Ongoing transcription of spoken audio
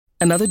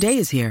Another day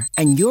is here,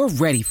 and you're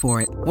ready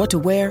for it. What to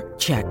wear?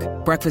 Check.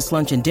 Breakfast,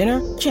 lunch, and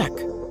dinner? Check.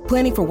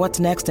 Planning for what's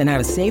next and how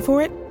to save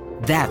for it?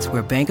 That's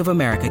where Bank of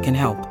America can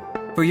help.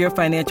 For your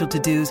financial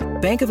to-dos,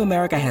 Bank of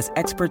America has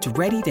experts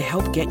ready to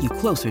help get you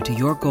closer to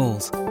your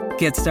goals.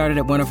 Get started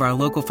at one of our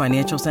local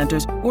financial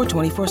centers or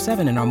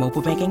 24/7 in our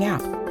mobile banking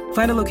app.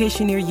 Find a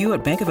location near you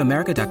at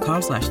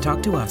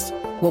bankofamerica.com/talktous.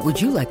 What would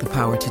you like the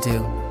power to do?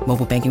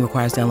 Mobile banking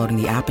requires downloading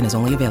the app and is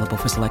only available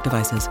for select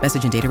devices.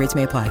 Message and data rates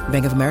may apply.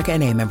 Bank of America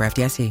N.A., member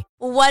FDIC.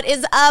 What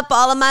is up,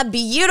 all of my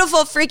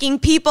beautiful freaking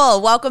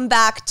people? Welcome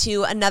back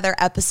to another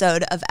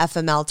episode of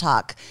FML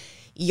Talk.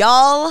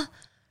 Y'all,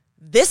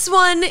 this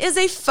one is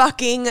a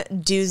fucking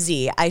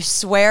doozy. I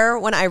swear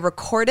when I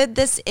recorded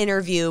this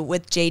interview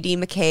with JD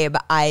McCabe,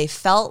 I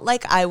felt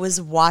like I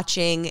was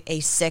watching a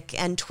sick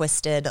and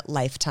twisted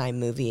Lifetime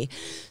movie.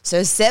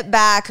 So sit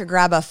back,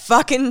 grab a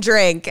fucking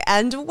drink,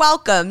 and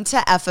welcome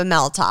to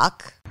FML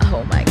Talk.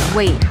 Oh my God.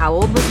 Wait, how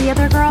old was the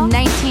other girl?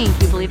 19.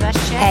 Can you believe that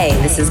shit? Hey,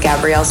 this is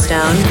Gabrielle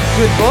Stone.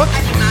 Good book?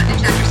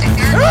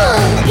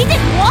 He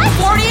did what?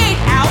 48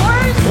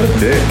 hours? What a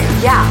dick.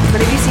 Yeah,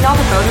 but have you seen all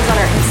the photos on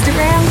her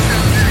Instagram?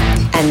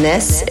 And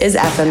this is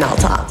FML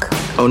Talk.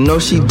 Oh, no,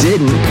 she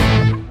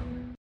didn't.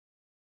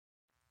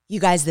 You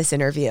guys, this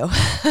interview.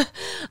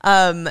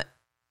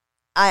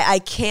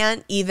 I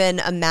can't even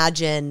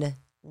imagine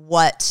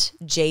what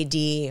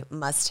JD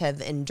must have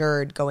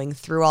endured going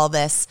through all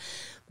this.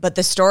 But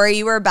the story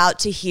you were about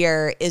to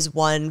hear is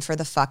one for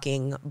the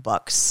fucking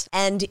books.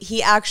 And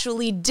he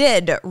actually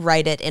did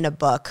write it in a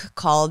book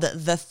called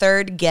The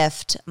Third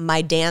Gift,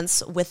 My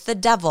Dance with the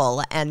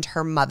Devil and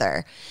Her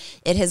Mother.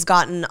 It has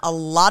gotten a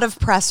lot of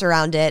press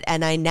around it,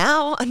 and I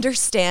now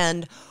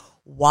understand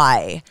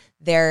why.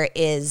 There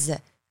is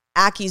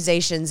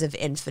accusations of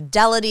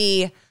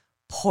infidelity,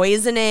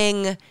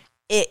 poisoning.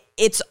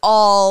 It's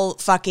all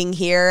fucking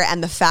here,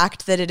 and the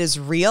fact that it is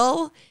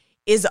real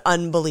is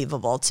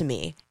unbelievable to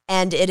me.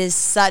 And it is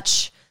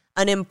such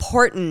an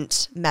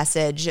important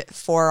message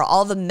for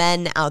all the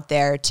men out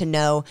there to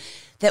know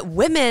that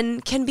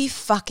women can be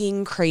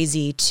fucking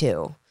crazy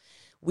too.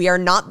 We are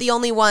not the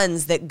only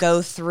ones that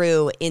go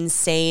through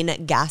insane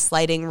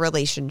gaslighting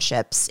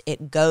relationships.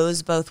 It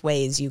goes both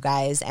ways, you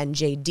guys, and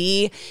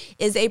JD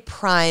is a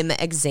prime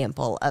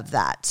example of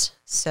that.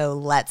 So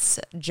let's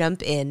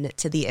jump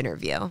into the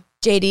interview.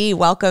 JD,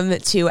 welcome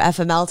to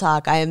FML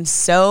Talk. I am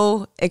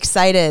so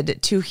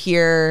excited to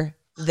hear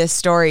this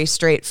story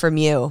straight from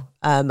you.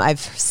 I've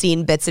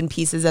seen bits and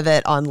pieces of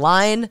it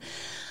online,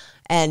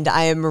 and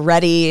I am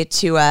ready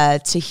to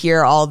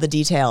hear all the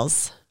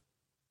details.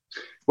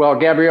 Well,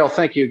 Gabrielle,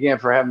 thank you again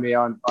for having me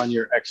on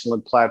your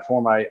excellent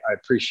platform. I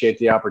appreciate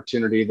the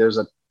opportunity. There's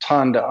a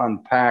ton to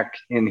unpack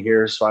in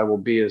here, so I will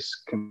be as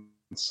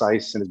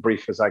concise and as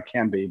brief as I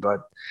can be.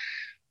 But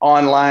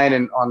online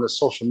and on the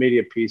social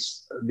media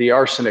piece, the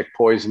arsenic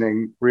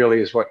poisoning really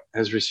is what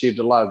has received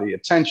a lot of the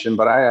attention,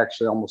 but I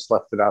actually almost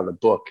left it out of the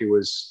book. It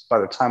was,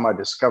 by the time I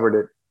discovered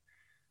it,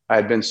 I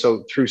had been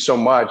through so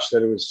much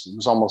that it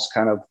was almost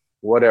kind of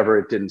whatever.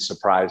 It didn't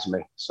surprise me.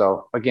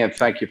 So again,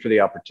 thank you for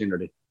the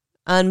opportunity.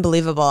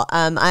 Unbelievable.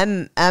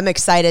 I'm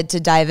excited to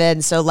dive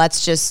in. So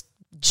let's just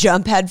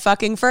jump head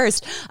fucking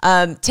first.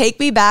 Take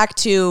me back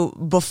to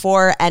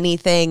before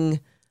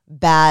anything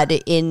bad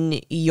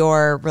in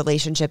your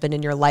relationship and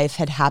in your life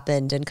had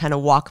happened, and kind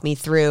of walk me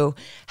through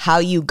how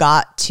you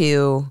got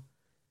to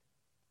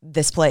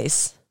this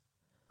place.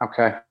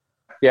 Okay.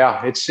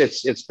 Yeah, it's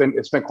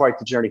been quite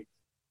the journey.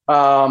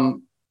 I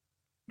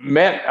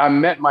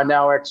met my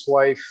now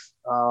ex-wife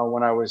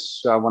when I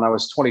was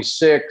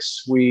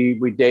 26.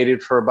 We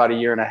dated for about a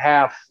year and a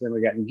half, then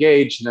we got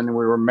engaged, and then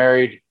we were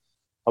married,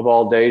 of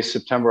all days,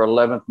 September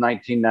 11th,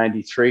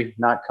 1993.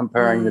 Not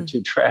comparing the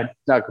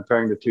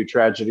two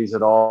tragedies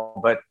at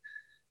all, but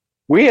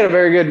we had a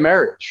very good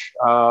marriage.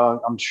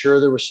 I'm sure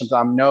there was some.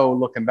 I know,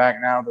 looking back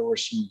now, there were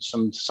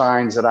some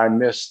signs that I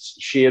missed.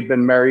 She had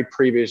been married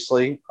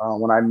previously.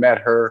 When I met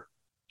her,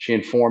 she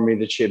informed me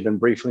that she had been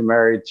briefly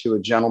married to a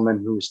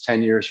gentleman who was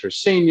 10 years her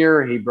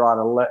senior. He brought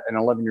an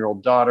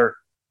 11-year-old daughter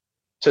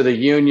to the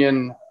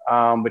union,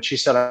 but she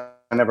said I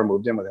never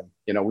moved in with him.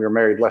 You know, we were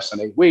married less than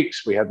 8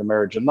 weeks. We had the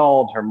marriage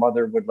annulled. Her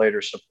mother would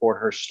later support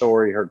her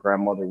story. Her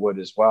grandmother would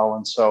as well.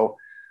 And so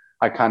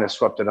I kind of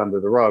swept it under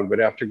the rug. But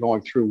after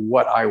going through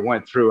what I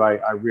went through,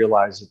 I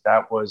realized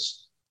that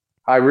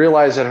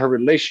her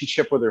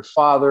relationship with her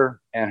father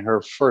and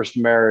her first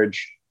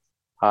marriage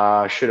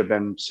should have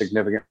been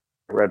significant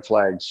red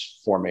flags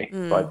for me.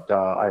 But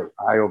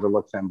I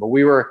overlooked them. But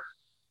we were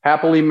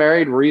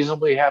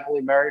reasonably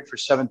happily married for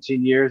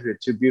 17 years. We had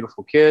 2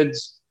 beautiful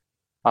kids.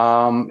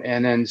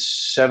 And then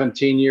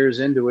 17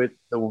 years into it,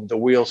 the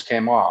wheels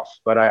came off.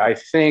 But I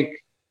think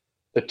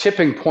the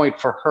tipping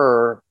point for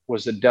her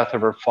was the death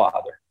of her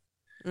father.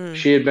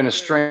 She had been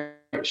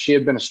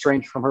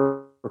estranged from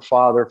her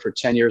father for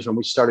 10 years when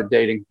we started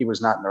dating. He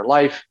was not in her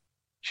life.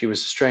 She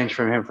was estranged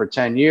from him for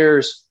 10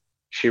 years.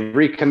 She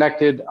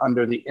reconnected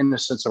under the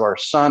innocence of our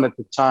son at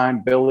the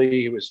time,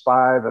 Billy. He was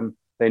 5, and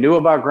they knew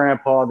about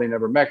Grandpa. They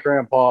never met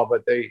Grandpa,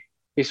 but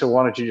he said,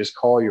 "Why don't you just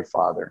call your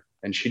father?"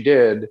 And she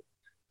did.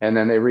 and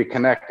then they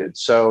reconnected.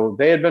 So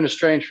they had been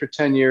estranged for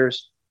 10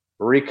 years,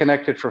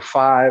 reconnected for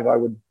 5. I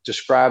would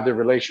describe the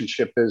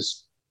relationship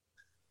as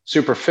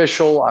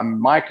superficial.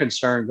 My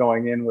concern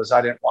going in was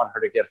I didn't want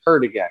her to get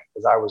hurt again,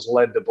 because I was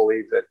led to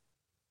believe that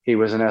he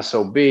was an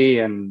SOB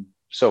and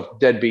so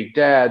deadbeat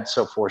dad,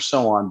 so forth,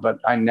 so on. But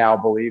I now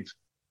believe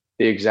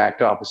the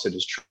exact opposite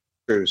is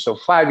true. So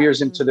 5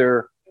 years into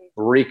their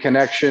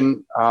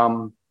reconnection,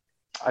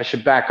 I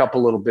should back up a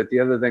little bit. The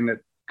other thing that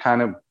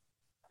kind of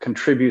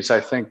contributes,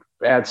 I think,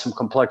 adds some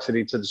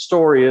complexity to the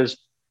story is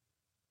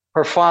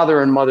her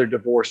father and mother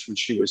divorced when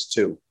she was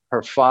 2.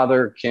 Her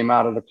father came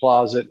out of the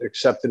closet,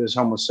 accepted his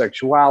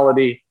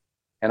homosexuality,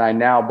 and I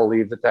now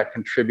believe that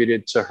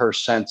contributed to her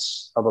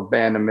sense of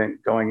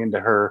abandonment going into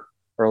her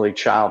early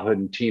childhood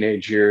and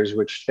teenage years,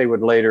 which they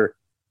would later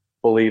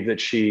believe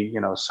that she,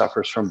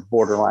 suffers from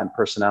borderline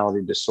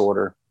personality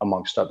disorder,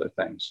 amongst other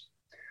things.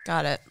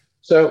 Got it.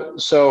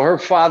 So her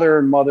father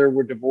and mother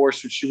were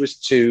divorced when she was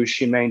 2.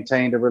 She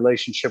maintained a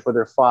relationship with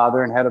her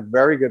father and had a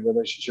very good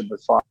relationship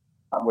with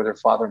her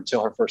father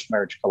until her first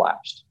marriage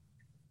collapsed.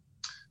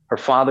 Her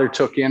father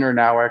took in her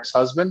now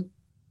ex-husband.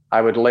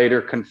 I would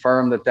later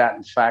confirm that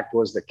in fact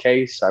was the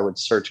case. I would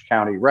search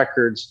county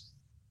records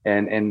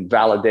and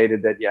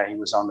validated that, he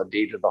was on the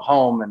deed of the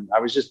home. And I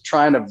was just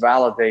trying to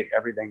validate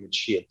everything that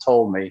she had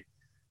told me.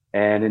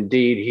 And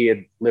indeed, he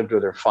had lived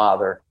with her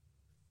father.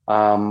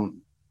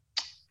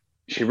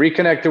 She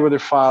reconnected with her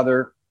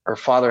father. Her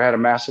father had a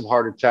massive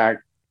heart attack.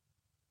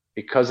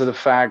 Because of the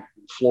fact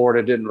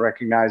Florida didn't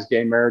recognize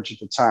gay marriage at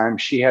the time,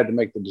 she had to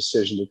make the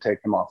decision to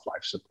take him off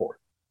life support.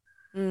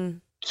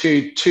 2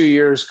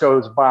 years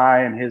goes by,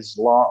 and his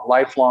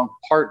lifelong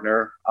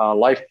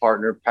life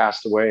partner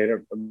passed away at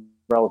a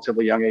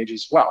relatively young age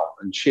as well.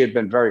 And she had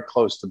been very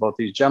close to both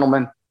these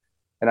gentlemen.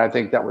 And I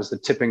think that was the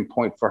tipping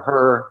point for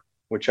her,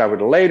 which I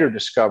would later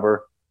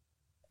discover.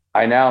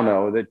 I now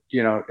know that,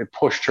 it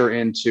pushed her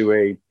into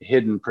a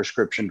hidden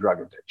prescription drug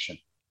addiction.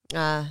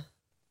 Got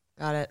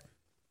it.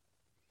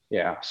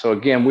 Yeah. So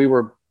again, we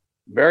were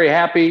very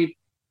happy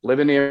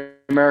living the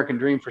American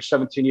dream for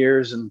 17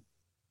 years. And,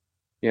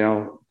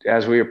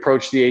 as we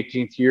approached the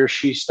 18th year,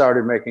 she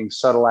started making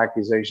subtle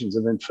accusations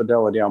of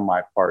infidelity on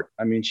my part.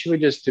 I mean, she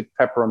would just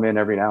pepper them in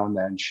every now and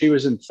then. She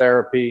was in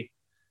therapy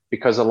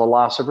because of the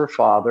loss of her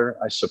father.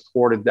 I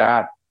supported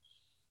that.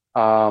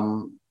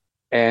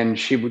 And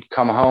she would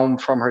come home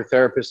from her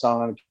therapist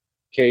on an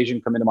occasion,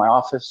 come into my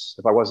office.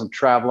 If I wasn't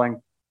traveling,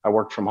 I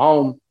worked from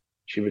home.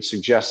 She would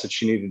suggest that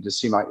she needed to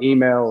see my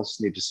emails,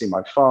 need to see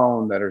my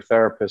phone, that her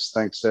therapist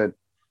thinks that,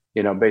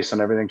 based on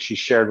everything she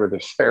shared with her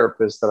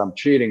therapist, that I'm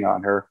cheating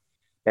on her.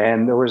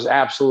 And there was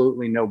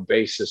absolutely no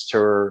basis to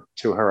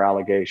her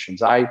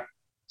allegations. I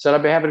said,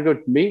 I'd be happy to go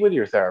meet with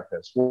your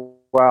therapist.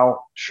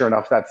 Well, sure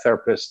enough, that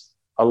therapist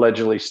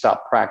allegedly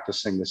stopped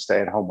practicing to stay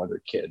at home with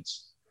her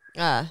kids.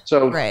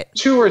 Right.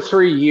 2 or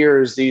 3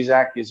 years, these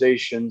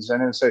accusations,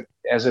 and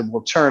as it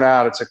will turn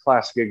out, it's a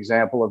classic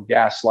example of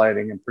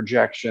gaslighting and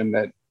projection,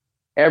 that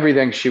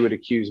everything she would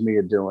accuse me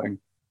of doing,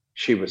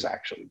 she was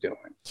actually doing.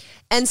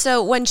 And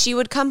so when she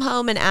would come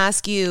home and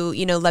ask you,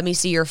 let me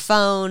see your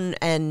phone,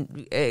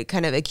 and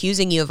kind of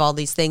accusing you of all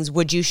these things,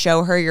 would you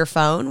show her your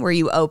phone? Were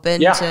you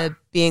open to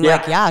being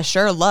like, yeah,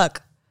 sure,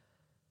 look?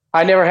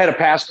 I never had a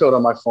passcode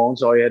on my phone,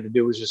 so all you had to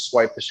do was just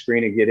swipe the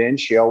screen and get in.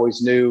 She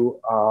always knew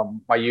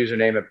my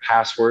username and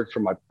password for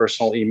my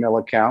personal email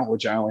account,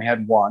 which I only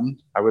had one.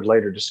 I would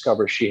later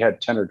discover she had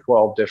 10 or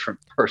 12 different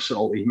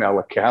personal email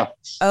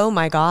accounts. Oh,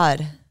 my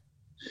God.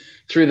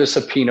 Through the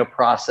subpoena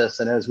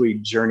process, and as we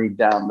journeyed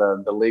down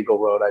the legal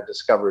road, I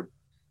discovered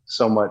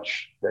so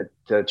much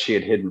that she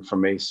had hidden from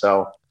me.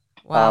 So,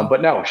 wow.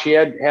 But no, she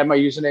had my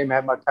username,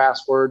 had my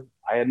password.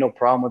 I had no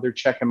problem with her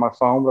checking my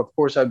phone, but of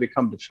course I'd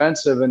become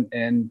defensive.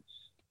 And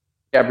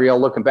Gabrielle,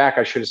 looking back,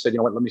 I should have said,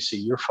 let me see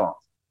your phone.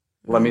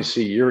 Let me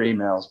see your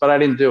emails. But I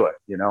didn't do it,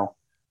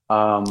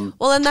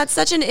 Well, and that's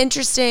such an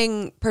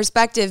interesting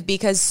perspective,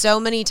 because so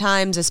many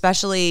times,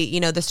 especially,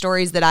 the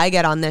stories that I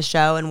get on this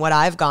show and what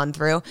I've gone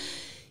through,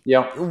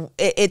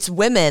 it's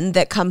women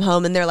that come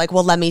home and they're like,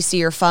 well, let me see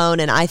your phone,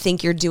 and I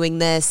think you're doing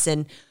this,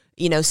 and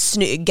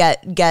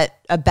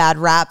get a bad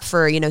rap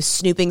for,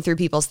 snooping through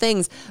people's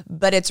things.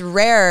 But it's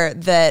rare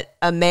that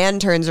a man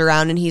turns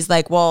around and he's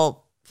like,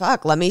 well,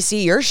 fuck, let me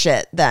see your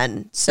shit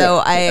then.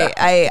 So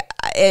I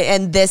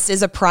and this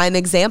is a prime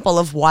example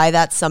of why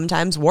that's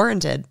sometimes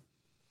warranted.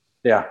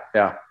 Yeah.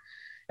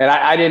 And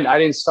I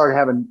didn't start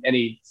having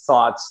any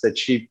thoughts that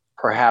she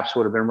perhaps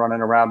would have been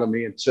running around on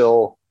me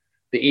until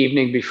the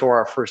evening before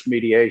our first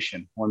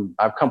mediation. When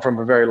I've come from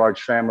a very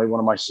large family, one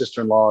of my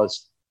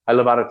sister-in-laws, I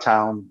live out of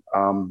town.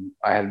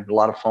 I had a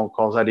lot of phone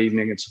calls that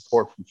evening and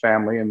support from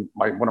family. And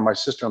one of my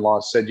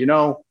sister-in-laws said,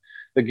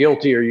 the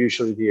guilty are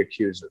usually the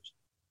accusers.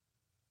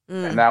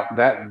 And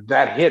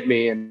that hit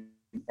me. And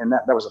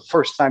that was the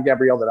first time,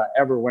 Gabrielle, that I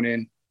ever went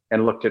in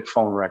and looked at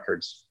phone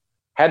records.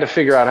 Had to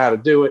figure out how to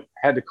do it.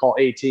 Had to call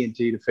AT&T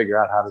to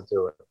figure out how to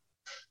do it.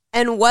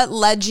 And what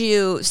led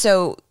you?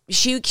 So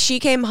she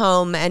came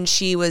home and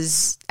she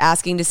was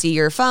asking to see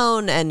your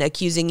phone and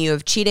accusing you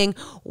of cheating.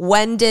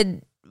 When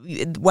did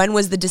when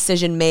was the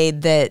decision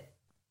made that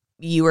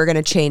you were going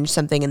to change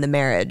something in the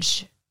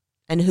marriage,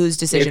 and whose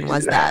decision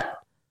was that?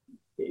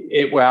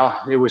 It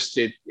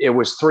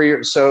was 3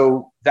 years.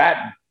 So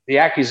that the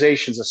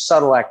accusations, a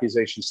subtle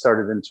accusation,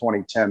 started in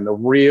 2010. The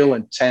real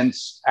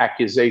intense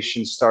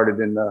accusation started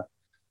in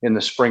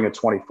the spring of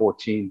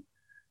 2014,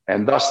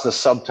 and thus the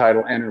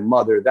subtitle "And Her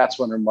Mother." That's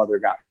when her mother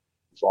got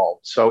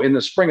involved. So in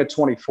the spring of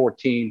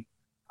 2014,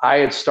 I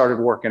had started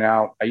working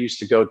out. I used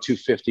to go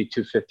 250,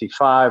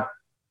 255.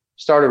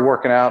 Started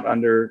working out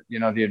under,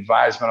 the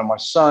advisement of my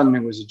son,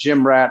 who was a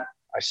gym rat.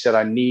 I said,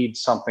 I need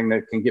something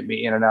that can get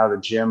me in and out of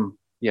the gym,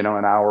 an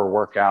hour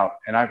workout.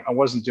 And I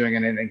wasn't doing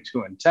anything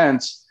too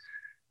intense,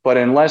 but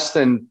in less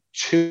than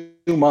 2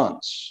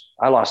 months,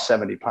 I lost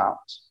 70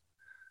 pounds.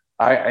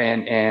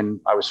 And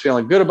I was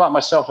feeling good about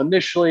myself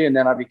initially. And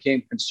then I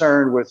became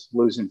concerned with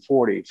losing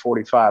 40,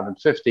 45, and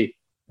 50,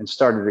 and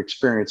started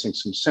experiencing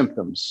some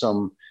symptoms,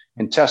 some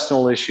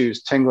intestinal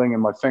issues, tingling in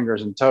my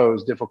fingers and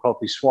toes,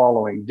 difficulty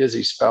swallowing,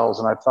 dizzy spells.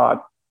 And I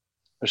thought,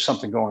 there's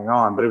something going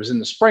on. But it was in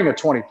the spring of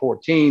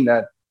 2014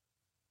 that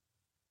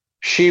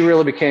she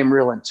really became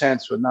real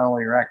intense with not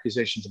only her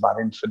accusations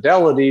about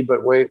infidelity,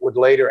 but would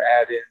later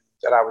add in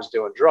that I was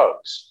doing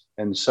drugs.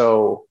 And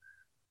so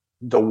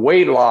the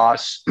weight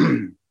loss,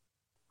 the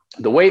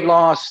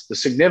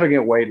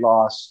significant weight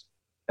loss,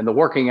 and the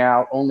working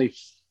out only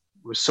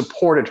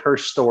supported her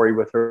story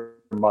with her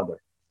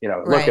mother.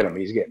 Look at him.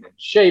 He's getting in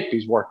shape.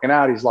 He's working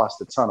out. He's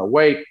lost a ton of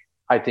weight.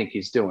 I think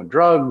he's doing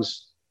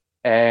drugs.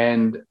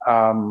 And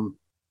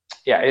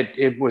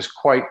it was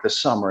quite the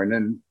summer. And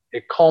then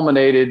it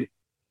culminated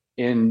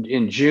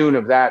in June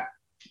of that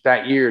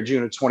year,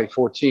 June of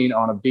 2014,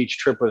 on a beach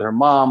trip with her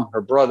mom,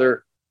 her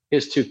brother,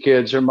 his 2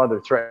 kids. Her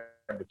mother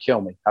threatened to kill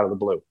me out of the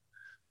blue.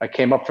 I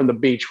came up from the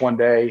beach one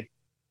day,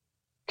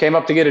 came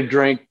up to get a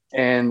drink,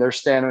 and they're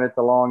standing at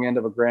the long end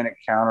of a granite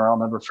counter. I'll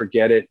never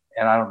forget it.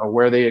 And I don't know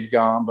where they had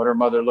gone, but her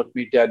mother looked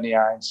me dead in the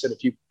eye and said,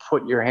 if you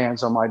put your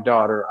hands on my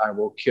daughter, I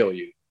will kill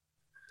you.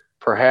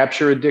 Perhaps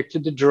you're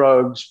addicted to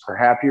drugs.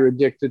 Perhaps you're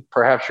addicted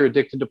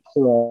to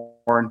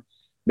porn.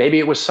 Maybe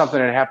it was something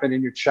that happened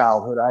in your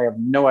childhood. I have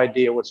no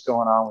idea what's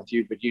going on with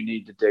you, but you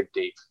need to dig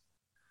deep.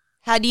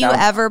 Had you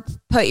ever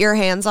put your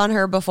hands on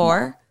her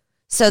before? No.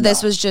 So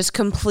this was just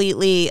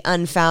completely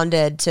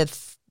unfounded to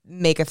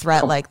make a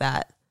threat like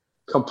that.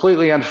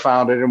 Completely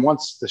unfounded. And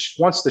once the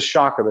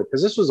shock of it,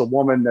 because this was a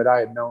woman that I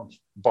had known,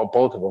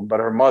 both of them, but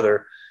her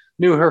mother,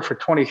 knew her for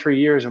 23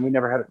 years, and we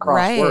never had a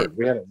cross word.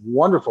 We had a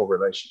wonderful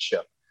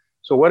relationship.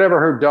 So whatever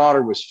her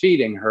daughter was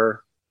feeding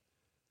her,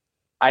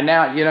 I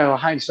now,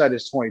 hindsight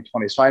is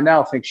 20/20. So I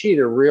now think she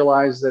either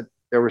realized that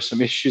there were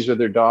some issues with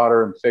her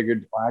daughter and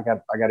figured, well, I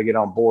got to get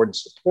on board and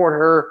support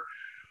her,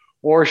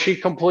 or she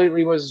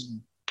completely was,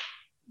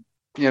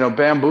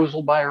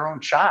 bamboozled by her own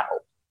child.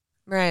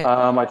 Right.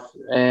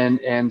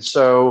 And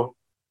so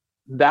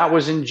that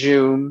was in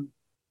June.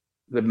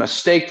 The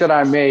mistake that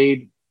I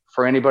made,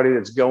 for anybody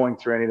that's going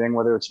through anything,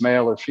 whether it's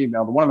male or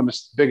female, one of the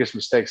biggest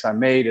mistakes I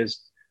made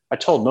is I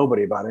told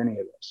nobody about any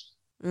of this.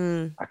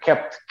 I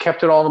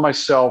kept it all to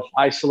myself,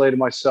 isolated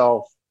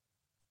myself,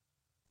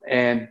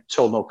 and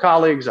told no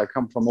colleagues. I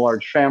come from a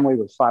large family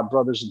with 5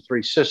 brothers and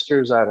 3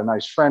 sisters. I had a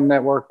nice friend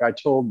network. I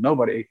told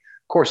nobody.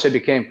 Of course, they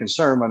became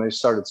concerned when they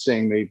started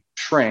seeing me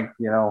shrink,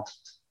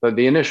 But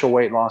the initial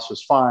weight loss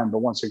was fine, but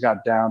once it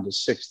got down to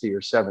 60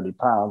 or 70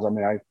 pounds,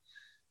 I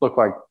looked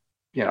like,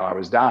 I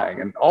was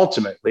dying. And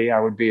ultimately, I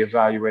would be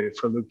evaluated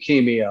for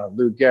leukemia,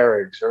 Lou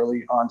Gehrig's,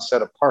 early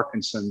onset of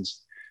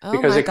Parkinson's,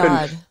 because they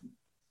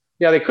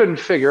couldn't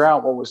figure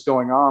out what was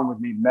going on with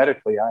me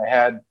medically. I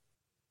had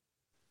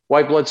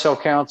white blood cell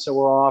counts that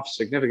were off,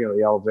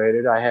 significantly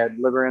elevated. I had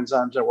liver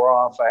enzymes that were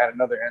off. I had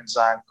another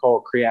enzyme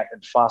called creatine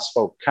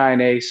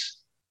phosphokinase,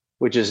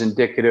 which is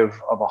indicative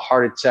of a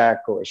heart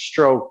attack or a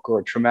stroke or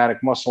a traumatic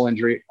muscle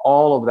injury.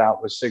 All of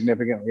that was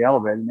significantly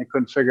elevated, and they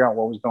couldn't figure out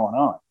what was going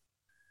on.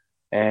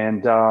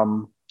 And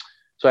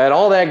so I had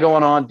all that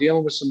going on,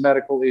 dealing with some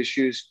medical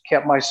issues,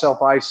 kept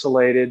myself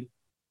isolated.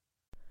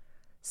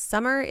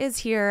 Summer is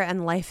here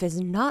and life is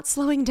not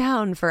slowing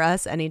down for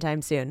us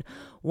anytime soon.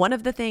 One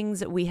of the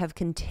things we have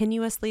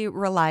continuously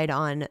relied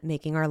on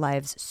making our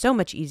lives so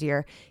much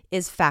easier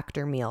is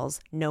Factor meals.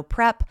 No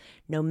prep,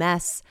 no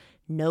mess,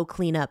 no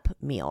cleanup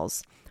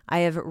meals. I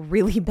have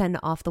really been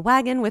off the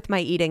wagon with my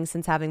eating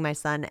since having my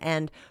son,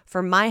 and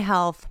for my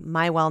health,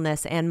 my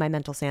wellness, and my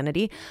mental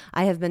sanity,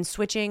 I have been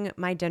switching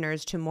my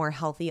dinners to more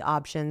healthy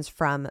options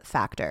from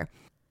Factor.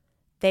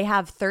 They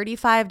have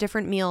 35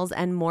 different meals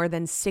and more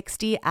than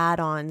 60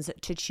 add-ons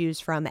to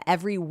choose from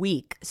every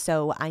week,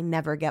 so I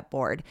never get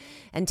bored.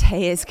 And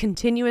Tay is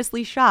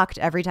continuously shocked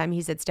every time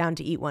he sits down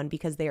to eat one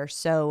because they are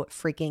so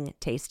freaking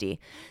tasty.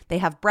 They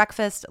have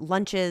breakfast,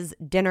 lunches,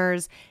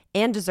 dinners,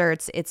 and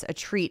desserts, it's a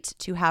treat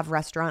to have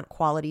restaurant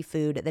quality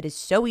food that is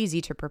so easy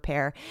to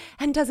prepare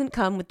and doesn't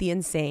come with the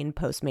insane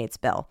Postmates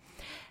bill.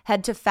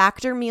 Head to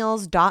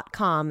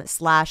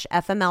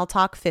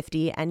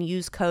factormeals.com/FMLTalk50 and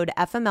use code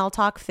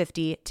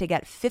FMLTalk50 to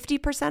get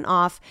 50%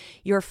 off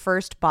your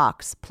first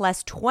box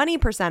plus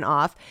 20%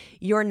 off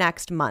your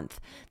next month.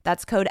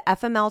 That's code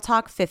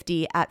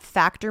FMLTalk50 at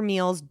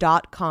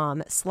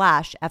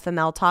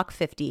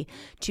factormeals.com/FMLTalk50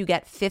 to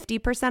get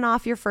 50%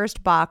 off your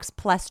first box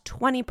plus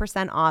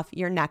 20% off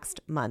your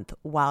next month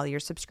while your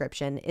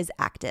subscription is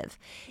active.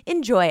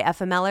 Enjoy,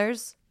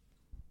 FMLers.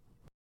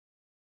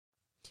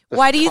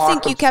 Why do you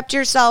think you kept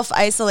yourself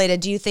isolated?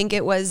 Do you think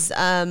it was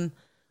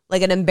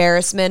like an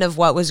embarrassment of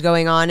what was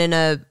going on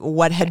in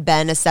what had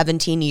been a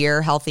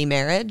 17-year healthy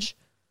marriage?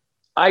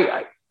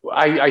 That's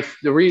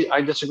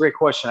a great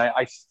question.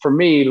 For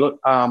me, look,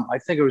 I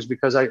think it was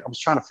because I was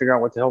trying to figure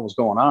out what the hell was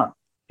going on.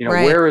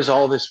 Right. Where is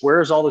all this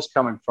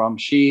coming from?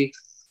 She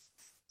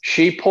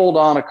pulled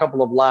on a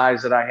couple of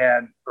lies that I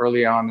had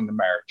early on in the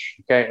marriage.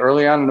 Okay.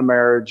 Early on in the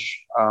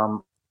marriage,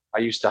 I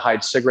used to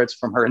hide cigarettes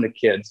from her and the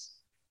kids.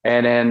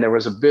 And then there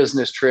was a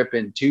business trip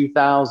in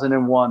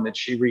 2001 that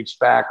she reached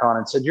back on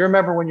and said, you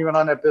remember when you went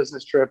on that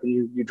business trip and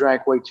you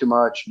drank way too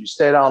much and you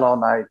stayed out all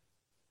night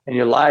and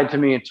you lied to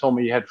me and told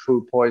me you had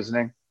food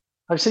poisoning?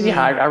 I said, yeah,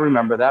 I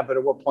remember that. But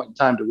at what point in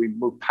time did we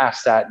move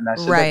past that? And I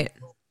said, right.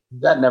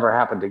 that never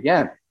happened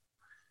again.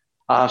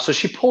 So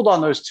she pulled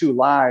on those two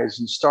lies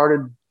and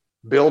started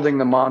building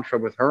the mantra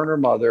with her and her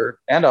mother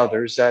and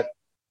others that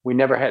we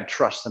never had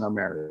trust in our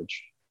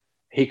marriage.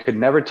 He could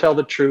never tell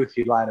the truth.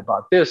 He lied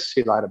about this.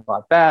 He lied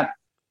about that.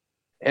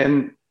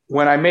 And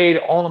when I made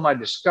all of my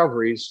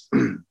discoveries,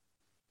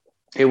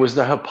 it was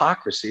the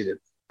hypocrisy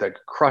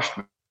that crushed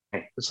me.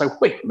 It's like,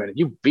 wait a minute,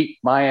 you beat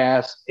my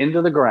ass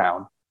into the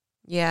ground.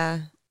 Yeah.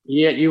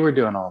 Yet you were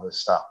doing all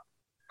this stuff.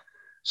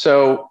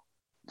 So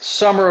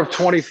summer of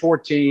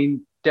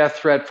 2014, death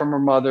threat from her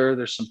mother.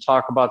 There's some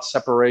talk about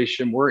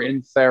separation. We're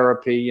in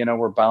therapy.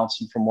 We're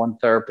bouncing from one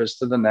therapist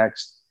to the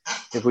next.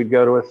 If we'd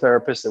go to a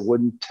therapist that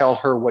wouldn't tell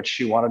her what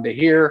she wanted to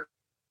hear,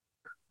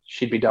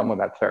 she'd be done with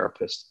that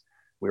therapist.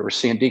 We were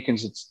seeing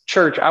deacons at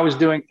church. I was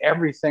doing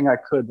everything I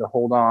could to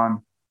hold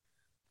on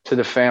to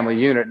the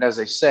family unit. And as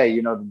they say,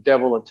 the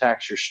devil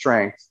attacks your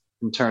strength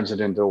and turns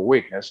it into a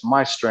weakness.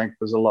 My strength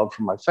was a love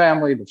for my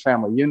family, the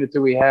family unit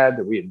that we had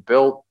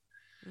built.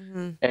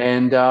 Mm-hmm.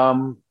 And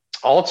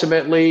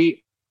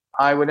ultimately,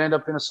 I would end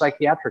up in a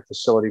psychiatric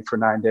facility for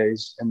 9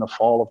 days in the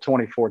fall of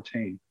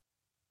 2014.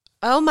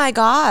 Oh, my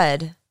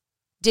God.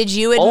 Did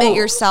you admit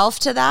yourself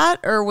to that,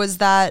 or was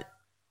that?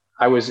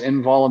 I was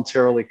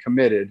involuntarily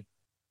committed,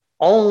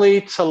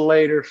 only to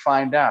later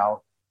find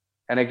out.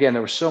 And again,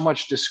 there was so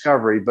much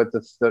discovery, but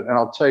and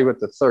I'll tell you what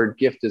the third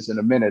gift is in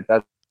a minute.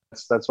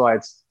 That's why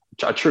it's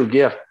a true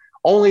gift.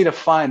 Only to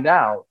find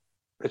out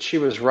that she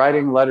was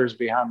writing letters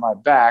behind my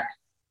back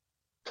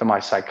to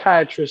my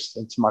psychiatrist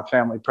and to my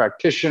family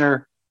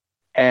practitioner.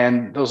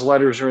 And those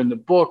letters are in the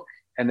book,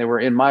 and they were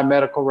in my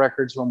medical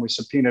records when we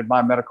subpoenaed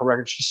my medical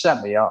records. She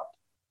set me up.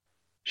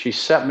 She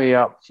set me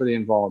up for the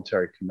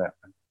involuntary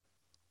commitment.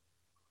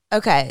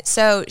 Okay,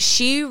 so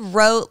she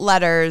wrote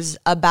letters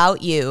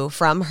about you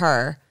from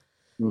her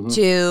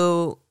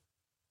to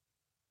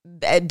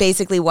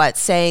basically what?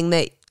 Saying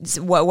that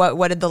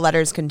what did the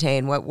letters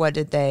contain? What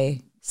did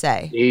they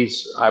say?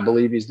 I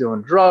believe he's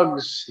doing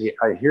drugs. There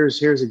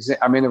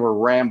were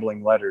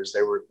rambling letters.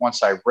 They were,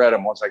 once I read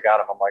them, once I got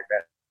them, I'm like,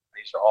 that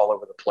these are all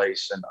over the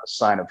place and a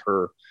sign of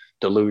her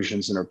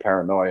delusions and her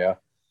paranoia.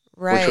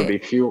 Right.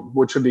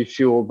 Which would be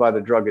fueled by the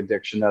drug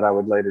addiction that I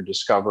would later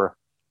discover.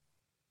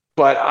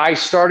 But I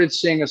started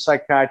seeing a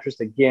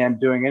psychiatrist again,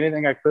 doing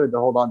anything I could to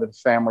hold on to the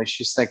family.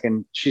 She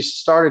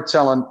started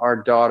telling our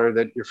daughter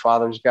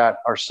that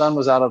our son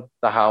was out of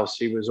the house.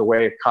 He was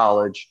away at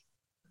college.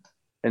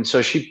 And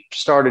so she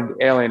started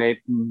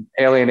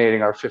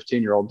alienating our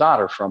 15-year-old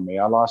daughter from me.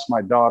 I lost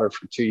my daughter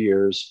for 2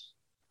 years.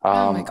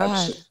 Oh my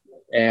God.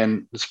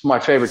 And it's my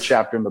favorite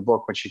chapter in the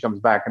book when she comes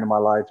back into my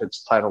life.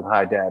 It's titled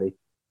Hi, Daddy.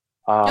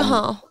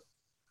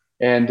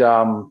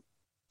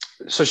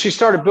 So she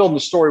started building the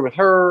story with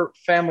her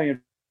family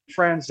and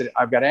friends that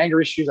I've got anger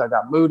issues, I've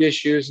got mood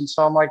issues. And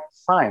so I'm like,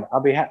 fine,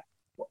 I'll be happy.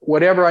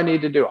 Whatever I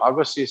need to do, I'll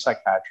go see a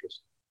psychiatrist.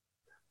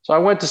 So I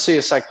went to see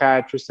a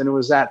psychiatrist, and it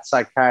was that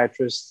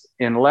psychiatrist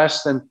in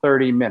less than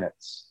 30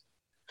 minutes,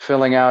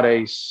 filling out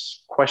a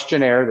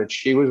questionnaire that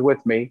she was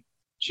with me.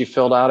 She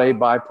filled out a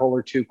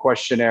bipolar 2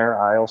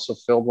 questionnaire. I also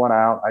filled one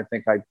out. I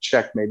think I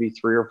checked maybe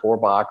 3 or 4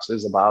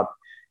 boxes about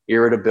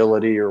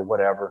irritability or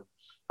whatever.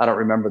 I don't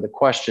remember the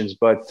questions,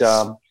 but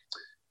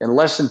in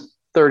less than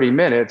 30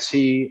 minutes,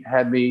 he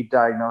had me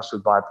diagnosed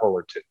with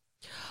bipolar 2.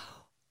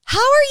 How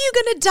are you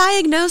going to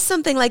diagnose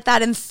something like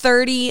that in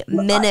 30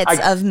 minutes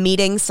of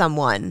meeting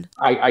someone?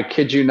 I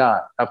kid you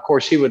not. Of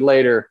course, he would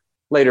later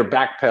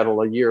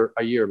backpedal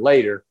a year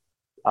later.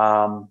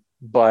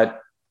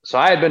 But so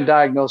I had been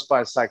diagnosed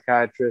by a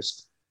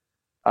psychiatrist.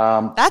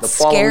 That's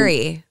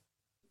scary.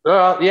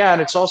 Yeah,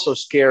 and it's also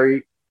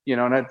scary,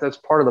 and that's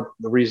part of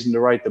the reason to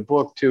write the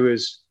book too.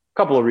 Is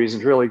couple of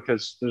reasons, really,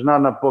 because there's not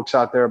enough books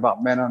out there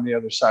about men on the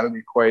other side of the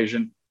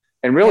equation,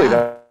 and really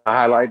to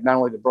highlight not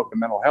only the broken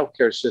mental health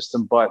care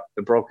system, but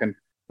the broken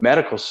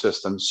medical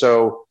system.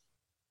 So,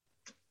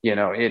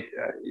 because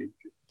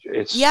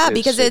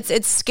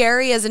it's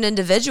scary as an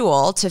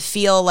individual to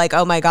feel like,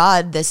 oh my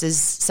God, this is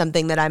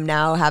something that I'm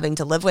now having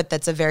to live with.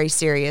 That's a very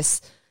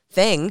serious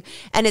thing.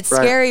 And it's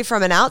scary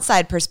from an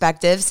outside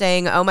perspective,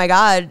 saying, oh my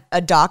God, a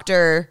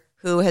doctor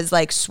who has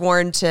like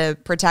sworn to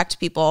protect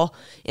people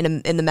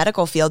in the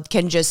medical field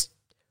can just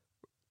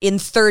in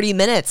 30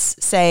 minutes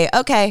say,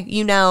 okay,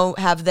 you now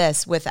have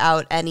this,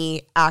 without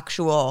any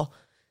actual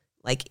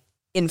like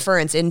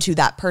inference into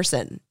that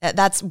person.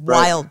 That's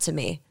wild to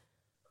me.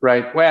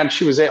 Right. Well, and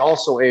she was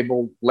also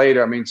able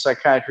later. I mean,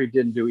 psychiatry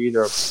didn't do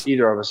either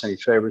of us any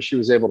favors. She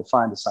was able to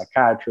find a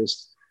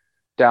psychiatrist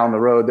down the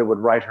road that would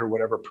write her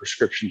whatever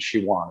prescription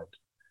she wanted.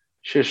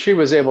 She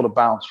was able to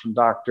bounce from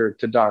doctor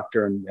to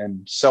doctor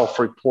and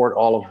self-report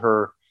all of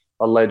her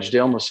alleged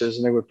illnesses,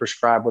 and they would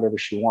prescribe whatever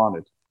she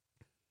wanted.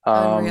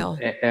 Unreal.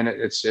 And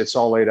it's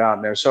all laid out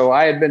in there. So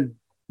I had been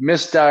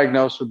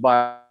misdiagnosed with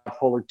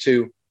bipolar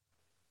 2.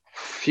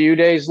 Few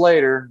days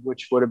later,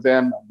 which would have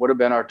been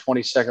our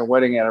 22nd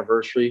wedding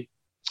anniversary.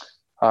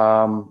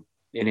 In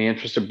the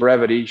interest of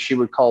brevity, she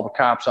would call the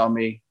cops on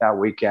me that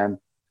weekend.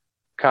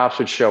 Cops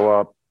would show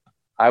up.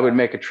 I would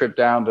make a trip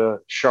down to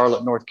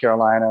Charlotte, North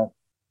Carolina,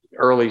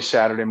 early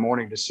Saturday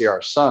morning to see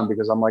our son,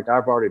 because I'm like,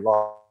 I've already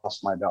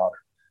lost my daughter.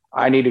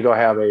 I need to go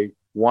have a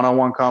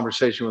one-on-one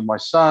conversation with my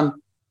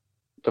son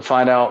to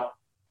find out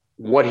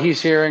what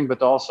he's hearing, but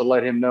to also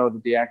let him know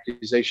that the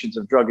accusations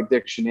of drug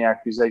addiction, the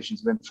accusations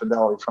of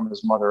infidelity from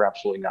his mother are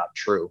absolutely not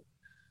true.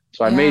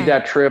 So I made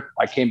that trip.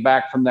 I came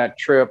back from that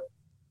trip.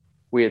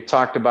 We had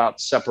talked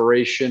about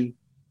separation.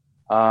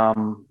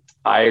 I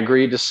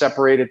agreed to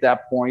separate at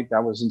that point.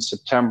 That was in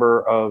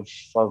September of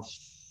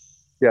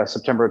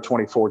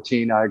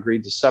 2014. I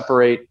agreed to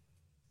separate,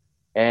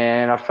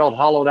 and I felt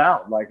hollowed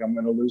out, like I'm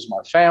going to lose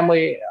my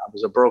family. I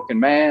was a broken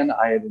man.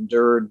 I had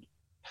endured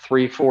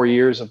 3-4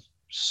 years of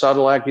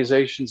subtle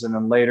accusations and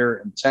then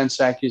later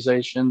intense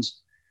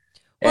accusations.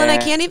 Well, and I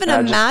can't even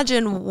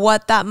imagine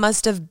what that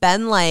must have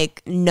been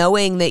like,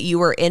 knowing that you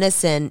were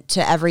innocent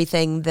to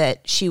everything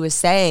that she was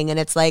saying. And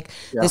it's like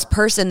this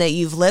person that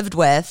you've lived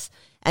with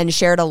and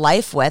shared a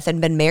life with and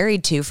been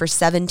married to for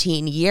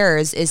 17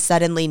 years is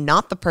suddenly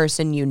not the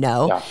person you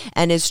know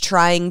and is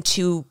trying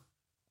to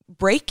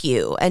break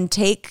you and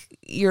take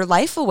your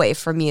life away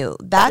from you.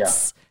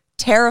 That's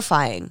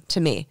terrifying to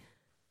me.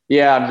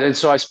 Yeah. And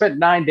so I spent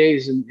 9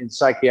 days in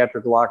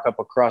psychiatric lockup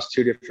across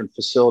 2 different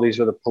facilities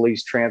with a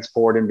police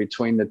transport in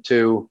between the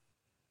two,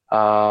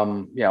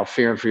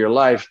 fearing for your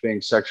life,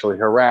 being sexually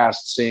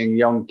harassed, seeing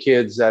young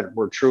kids that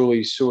were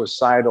truly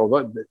suicidal.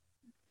 But,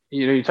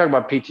 you talk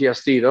about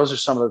PTSD. Those are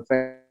some of the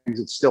things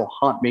that still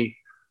haunt me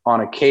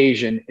on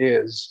occasion,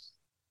 is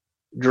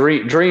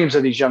dreams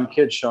of these young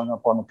kids showing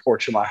up on the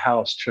porch of my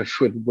house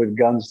with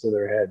guns to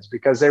their heads,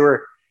 because they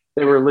were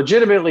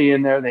legitimately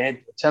in there. They had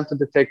attempted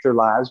to take their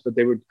lives, but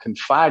they would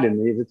confide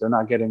in me that they're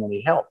not getting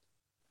any help.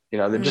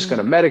 They're just going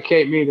to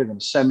medicate me. They're going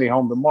to send me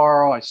home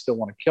tomorrow. I still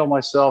want to kill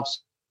myself.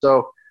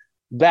 So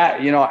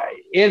that,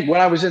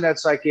 when I was in that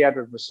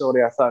psychiatric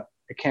facility, I thought,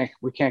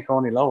 we can't go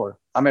any lower.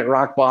 I'm at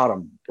rock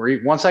bottom.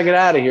 Once I get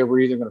out of here,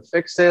 we're either going to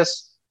fix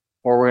this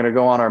or we're going to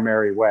go on our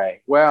merry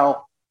way.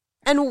 Well,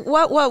 and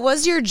what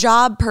was your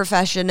job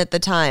profession at the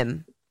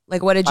time?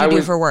 Like, what did you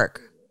do for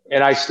work?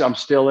 And I'm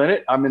still in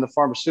it. I'm in the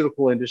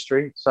pharmaceutical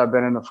industry. So I've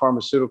been in the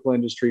pharmaceutical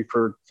industry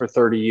for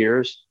 30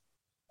 years.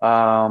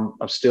 I'm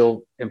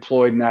still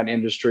employed in that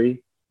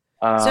industry.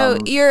 So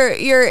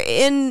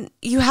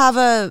you have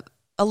a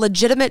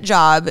legitimate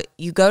job,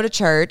 you go to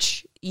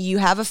church, you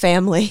have a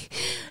family,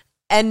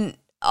 and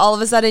all of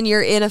a sudden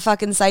you're in a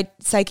fucking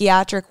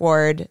psychiatric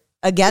ward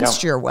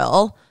against your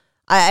will.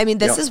 I mean,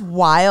 this is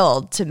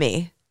wild to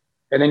me.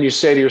 And then you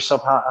say to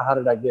yourself, how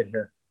did I get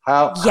here?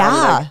 How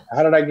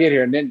did I get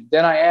here? And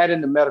then I add in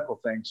the medical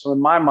thing. So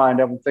in my mind,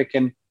 I'm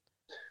thinking,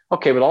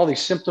 okay, with all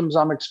these symptoms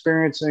I'm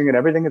experiencing and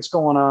everything that's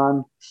going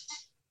on,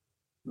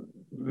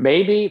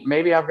 maybe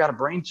I've got a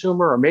brain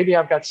tumor, or maybe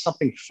I've got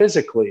something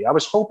physically. I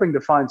was hoping to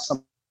find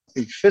something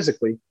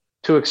physically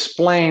to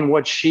explain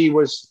what she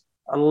was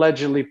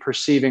allegedly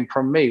perceiving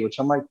from me, which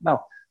I'm like,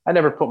 no, I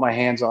never put my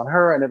hands on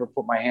her. I never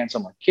put my hands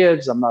on my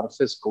kids. I'm not a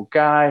physical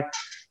guy.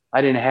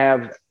 I didn't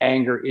have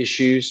anger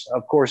issues.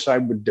 Of course, I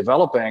would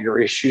develop anger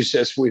issues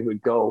as we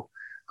would go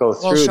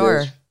through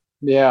this.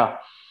 Yeah.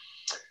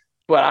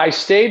 But I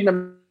stayed in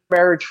the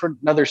marriage for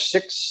another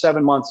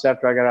 6-7 months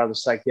after I got out of the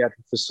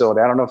psychiatric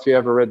facility. I don't know if you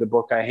ever read the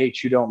book, I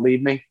Hate You, Don't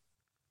Leave Me.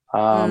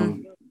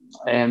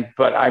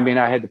 But I mean,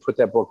 I had to put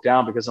that book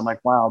down because I'm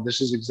like, wow, this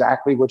is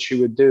exactly what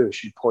she would do.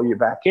 She'd pull you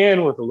back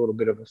in with a little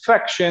bit of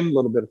affection, a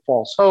little bit of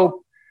false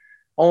hope,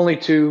 only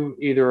to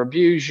either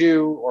abuse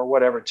you or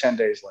whatever 10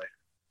 days later.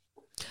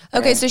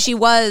 Okay, so she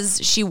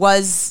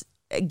was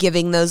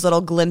giving those little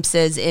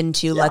glimpses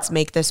into let's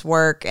make this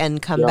work and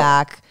come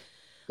back.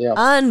 Yeah.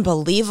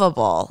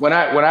 Unbelievable. When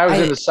I was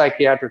in the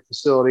psychiatric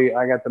facility,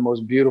 I got the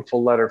most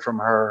beautiful letter from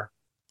her.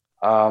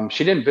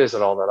 She didn't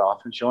visit all that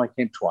often. She only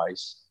came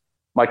twice.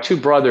 My two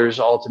brothers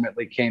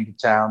ultimately came to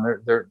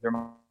town. They're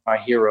my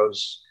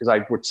heroes because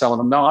I would telling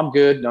them, no, I'm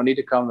good. No need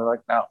to come. They're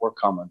like, no, we're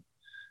coming.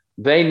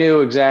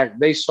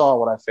 They saw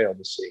what I failed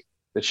to see,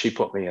 that she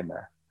put me in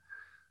there.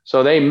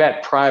 So they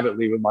met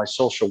privately with my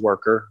social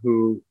worker,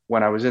 who,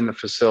 when I was in the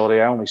facility,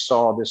 I only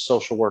saw this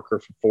social worker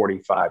for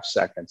 45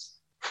 seconds.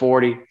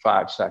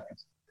 45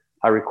 seconds.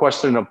 I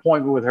requested an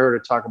appointment with her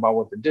to talk about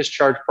what the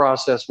discharge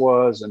process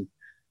was. And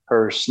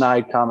her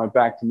snide comment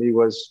back to me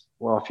was,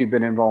 well, if you've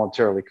been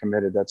involuntarily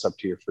committed, that's up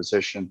to your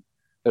physician.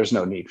 There's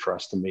no need for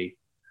us to meet.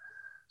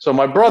 So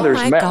my brothers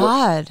met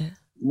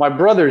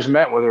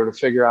with her to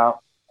figure out,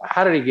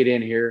 how did he get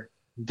in here?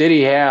 Did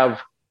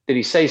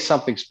he say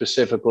something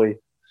specifically?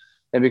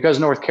 And because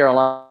North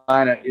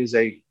Carolina is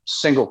a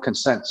single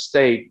consent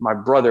state, my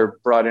brother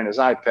brought in his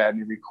iPad and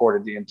he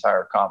recorded the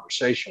entire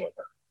conversation with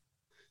her.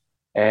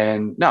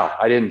 And no,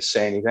 I didn't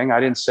say anything. I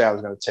didn't say I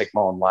was going to take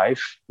my own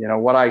life.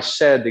 What I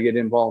said to get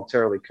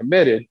involuntarily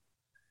committed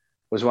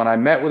was, when I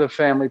met with a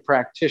family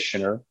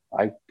practitioner,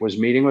 I was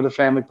meeting with a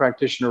family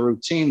practitioner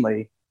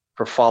routinely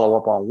for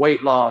follow-up on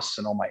weight loss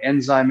and all my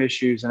enzyme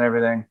issues and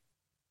everything.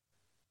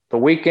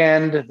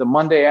 The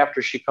Monday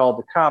after she called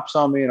the cops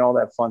on me and all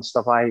that fun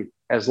stuff,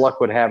 as luck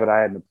would have it,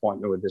 I had an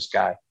appointment with this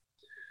guy.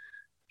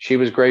 She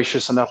was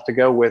gracious enough to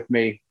go with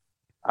me.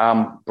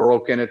 I'm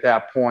broken at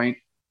that point,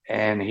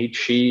 and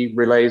she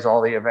relays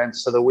all the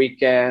events of the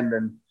weekend.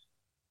 And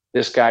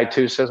this guy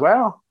too says,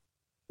 well,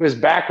 his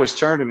back was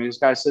turned to me. This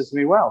guy says to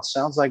me, well, it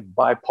sounds like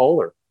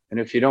bipolar. And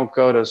if you don't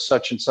go to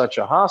such and such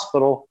a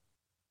hospital,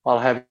 I'll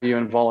have you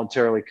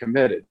involuntarily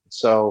committed.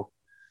 So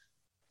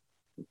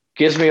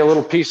gives me a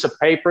little piece of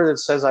paper that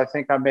says I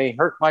think I may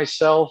hurt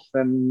myself,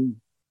 and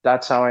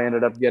that's how I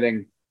ended up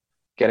getting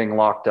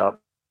locked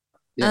up.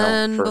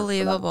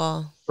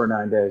 Unbelievable. For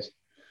 9 days.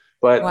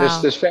 But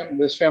wow.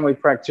 this family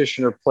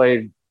practitioner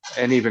played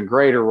an even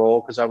greater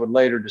role, because I would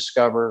later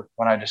discover,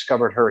 when I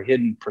discovered her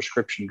hidden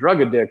prescription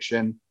drug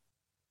addiction,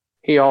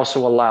 he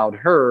also allowed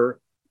her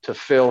to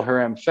fill her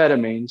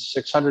amphetamines,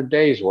 600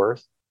 days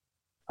worth,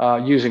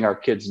 using our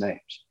kids'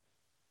 names.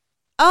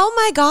 Oh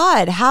my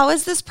God. How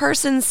is this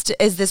person,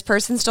 is this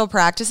person still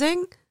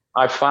practicing?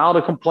 I filed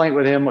a complaint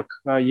with him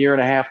a year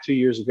and a half, 2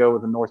 years ago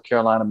with the North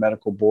Carolina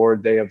Medical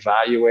Board. They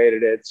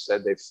evaluated it,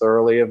 said they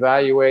thoroughly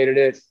evaluated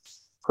it,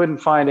 couldn't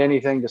find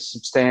anything to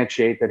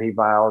substantiate that he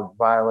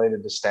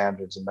violated the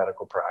standards of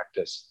medical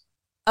practice.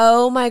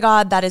 Oh my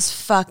God. That is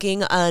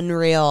fucking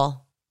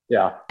unreal.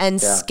 Yeah. And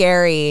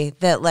scary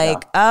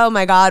that oh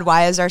my God,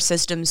 why is our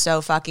system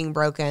so fucking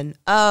broken?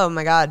 Oh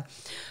my God.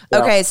 Yeah.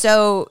 Okay.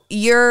 So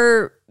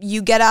you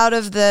get out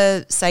of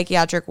the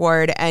psychiatric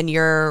ward and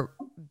you're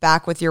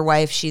back with your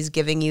wife. She's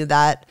giving you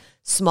that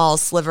small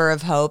sliver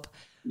of hope.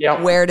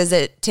 Yeah. Where does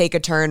it take a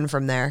turn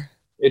from there?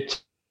 It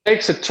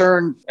takes a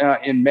turn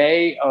in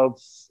May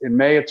of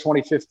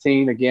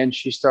 2015. Again,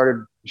 she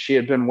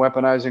had been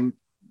weaponizing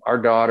our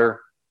daughter.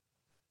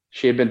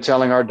 She had been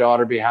telling our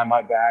daughter behind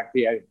my back,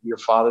 your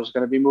father's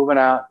going to be moving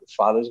out. Your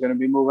father's going to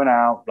be moving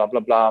out, blah, blah,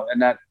 blah.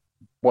 And that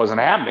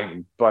wasn't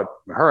happening. But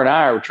her and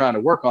I were trying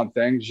to work on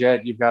things.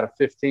 Yet you've got a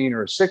 15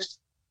 or a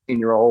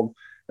 16-year-old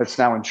that's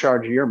now in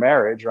charge of your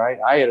marriage, right?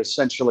 I had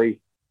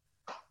essentially,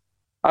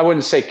 I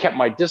wouldn't say kept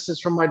my distance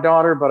from my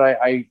daughter, but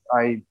I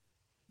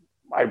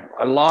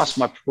lost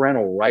my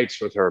parental rights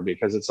with her,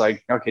 because it's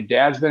like, okay,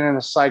 dad's been in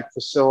a psych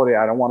facility.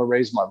 I don't want to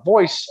raise my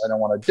voice. I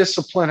don't want to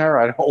discipline her.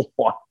 I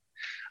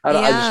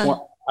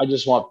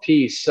just want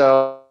peace.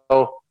 So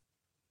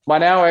my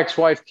now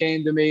ex-wife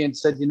came to me and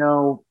said,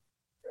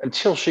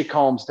 until she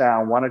calms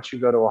down, why don't you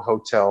go to a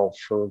hotel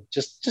for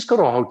just go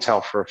to a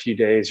hotel for a few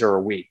days or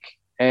a week?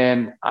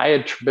 And I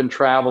had been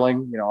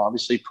traveling,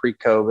 obviously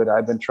pre-COVID,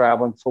 I'd been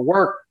traveling for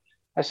work.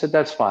 I said,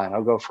 that's fine.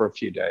 I'll go for a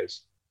few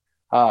days.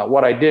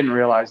 What I didn't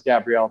realize,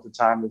 Gabrielle, at the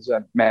time, was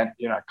that meant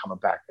you're not coming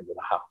back into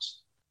the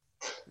house.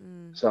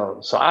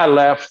 So I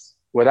left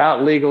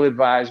without legal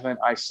advisement.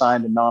 I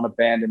signed a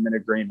non-abandonment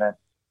agreement.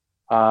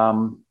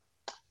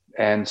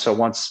 And so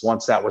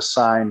once that was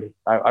signed,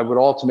 I would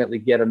ultimately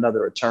get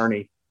another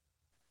attorney.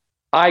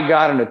 I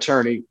got an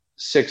attorney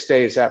 6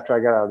 days after I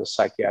got out of the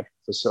psychiatric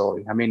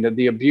facility. I mean,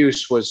 the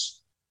abuse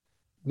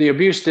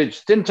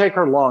didn't take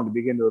her long to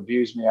begin to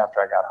abuse me after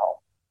I got home.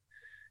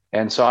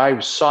 And so I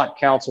sought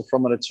counsel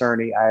from an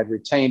attorney. I had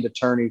retained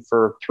attorney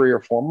for 3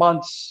 or 4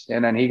 months.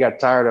 And then he got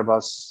tired of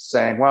us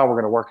saying, well, we're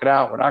going to work it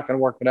out. We're not going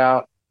to work it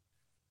out.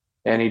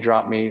 And he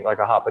dropped me like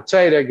a hot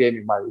potato, gave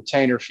me my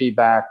retainer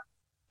feedback.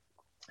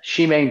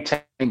 She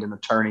maintained an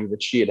attorney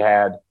that she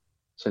had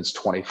since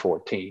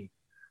 2014.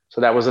 So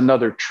that was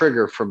another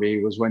trigger for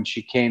me, was when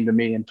she came to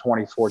me in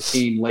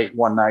 2014, late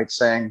one night,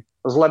 saying, it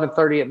was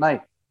 11:30 at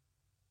night,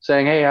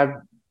 saying, hey, I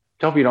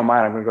hope you don't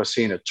mind, I'm going to go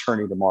see an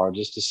attorney tomorrow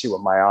just to see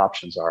what my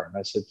options are. And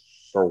I said,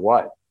 for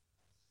what?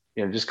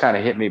 Just kind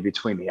of hit me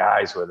between the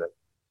eyes with it.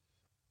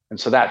 And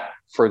so that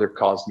further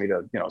caused me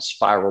to,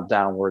 spiral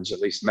downwards, at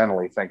least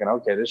mentally, thinking,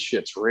 okay, this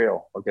shit's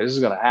real. Okay, this is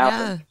going to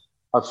happen. Yeah.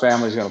 Our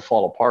family's going to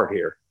fall apart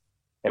here,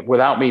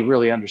 without me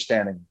really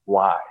understanding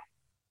why.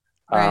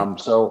 Right.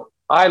 So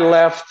I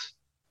left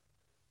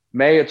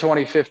May of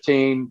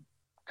 2015,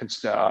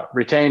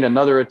 retained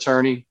another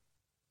attorney,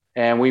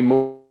 and we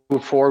moved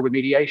forward with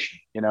mediation.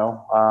 In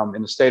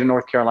the state of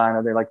North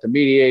Carolina, they like to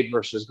mediate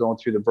versus going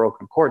through the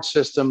broken court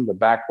system, the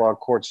backlog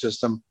court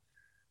system.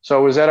 So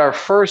it was at our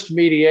first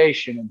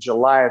mediation in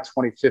July of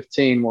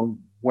 2015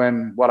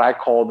 when what I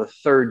call the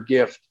third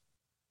gift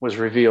was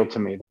revealed to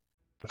me.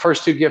 The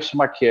first two gifts for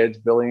my kids,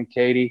 Billy and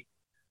Katie.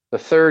 The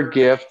third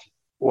gift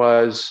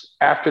was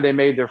after they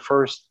made their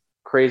first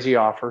crazy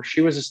offer.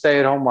 She was a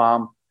stay-at-home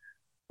mom.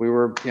 We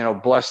were,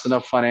 blessed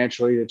enough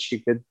financially that she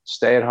could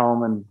stay at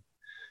home and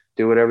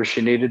do whatever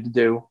she needed to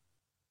do.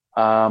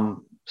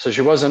 So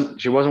she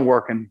wasn't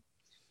working.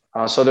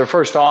 So their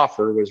first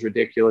offer was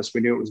ridiculous.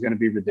 We knew it was going to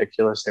be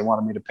ridiculous. They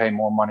wanted me to pay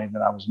more money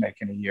than I was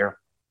making a year.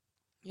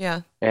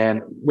 Yeah.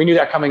 And we knew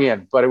that coming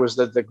in, but it was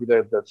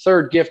the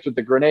third gift with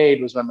the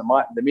grenade was when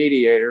the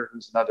mediator,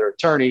 who's another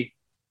attorney,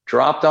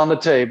 dropped on the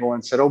table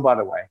and said, "Oh, by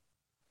the way,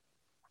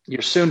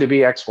 your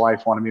soon-to-be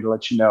ex-wife wanted me to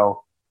let you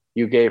know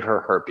you gave her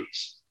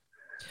herpes."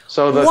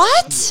 So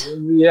what?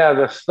 Yeah,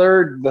 the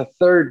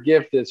third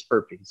gift is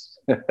herpes.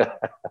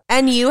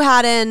 And you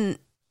had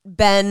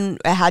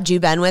you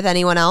been with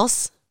anyone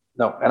else?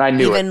 No, and I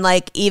knew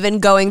even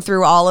going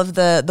through all of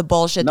the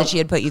bullshit Nope. that she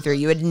had put you through,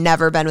 you had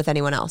never been with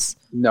anyone else?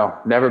 No,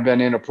 never been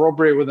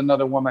inappropriate with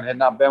another woman, had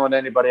not been with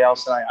anybody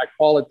else. And I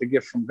call it the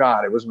gift from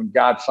God. It was when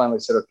God finally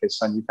said, "Okay,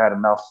 son, you've had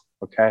enough.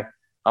 Okay,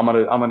 I'm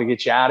gonna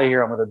get you out of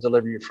here. I'm gonna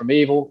deliver you from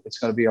evil. It's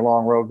gonna be a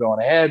long road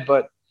going ahead,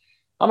 but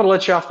I'm gonna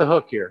let you off the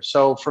hook here."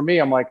 So for me,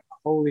 I'm like,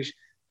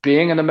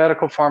 being in the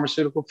medical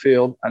pharmaceutical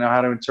field, I know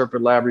how to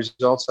interpret lab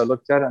results. I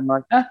looked at it and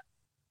I'm like,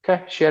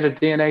 okay, she had a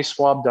DNA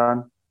swab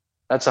done.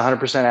 That's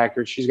 100%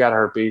 accurate. She's got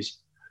herpes.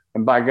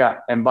 And by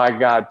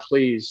God,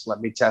 please let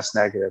me test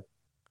negative.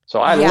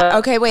 So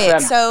Okay, wait.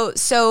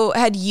 So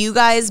had you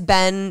guys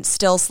been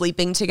still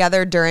sleeping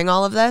together during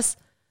all of this?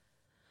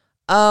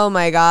 Oh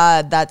my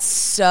God, that's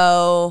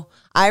so.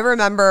 I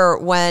remember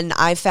when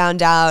I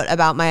found out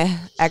about my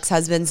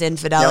ex-husband's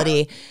infidelity.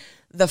 Yep.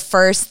 The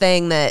first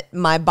thing that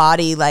my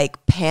body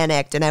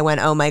panicked and I went,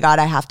 "Oh my God,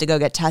 I have to go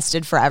get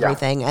tested for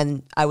everything." Yeah.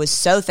 And I was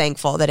so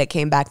thankful that it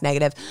came back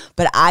negative,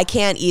 but I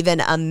can't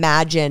even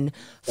imagine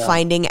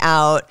finding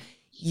out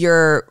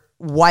your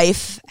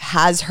wife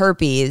has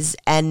herpes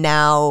and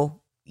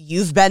now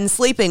you've been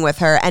sleeping with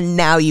her and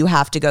now you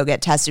have to go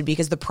get tested,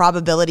 because the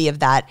probability of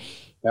that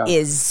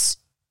is,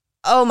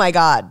 oh my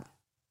God.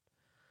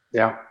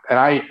 Yeah. And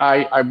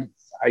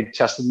I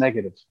tested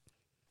negative.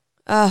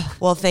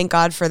 Well, thank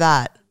God for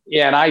that.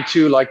 Yeah, and I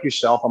too, like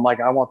yourself, I'm like,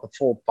 I want the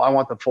full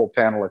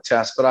panel of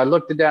tests. But I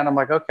looked it down. I'm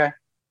like, okay,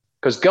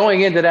 because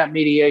going into that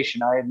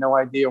mediation, I had no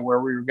idea where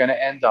we were going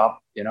to end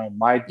up.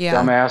 My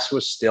dumbass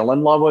was still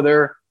in love with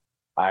her.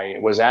 I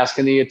was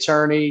asking the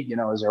attorney,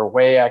 is there a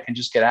way I can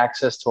just get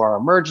access to our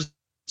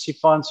emergency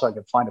fund so I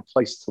could find a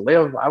place to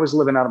live? I was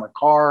living out of my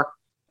car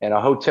in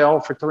a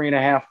hotel for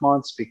 3.5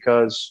 months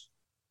because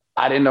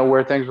I didn't know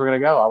where things were going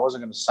to go. I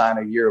wasn't going to sign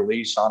a year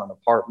lease on an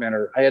apartment,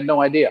 or I had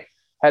no idea.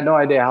 Had no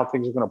idea how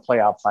things were going to play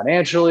out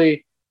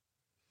financially.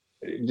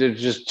 There's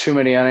just too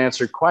many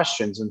unanswered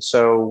questions. And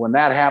so when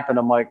that happened,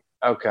 I'm like,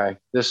 okay,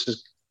 this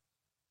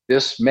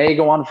may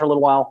go on for a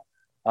little while.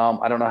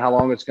 I don't know how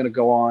long it's going to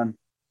go on.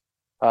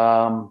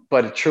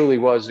 But it truly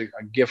was a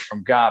gift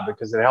from God,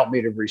 because it helped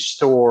me to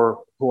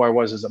restore who I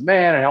was as a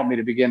man. It helped me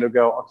to begin to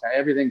go, okay,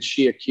 everything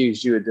she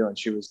accused you of doing,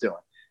 she was doing.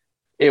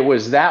 It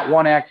was that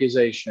one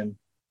accusation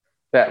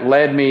that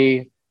led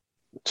me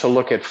to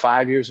look at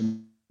 5 years of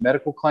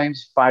medical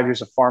claims, 5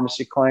 years of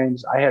pharmacy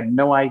claims. I had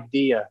no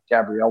idea,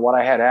 Gabrielle, what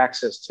I had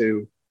access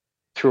to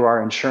through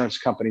our insurance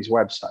company's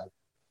website.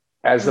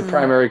 As the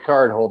primary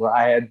card holder,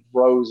 I had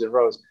rows and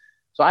rows.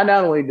 So I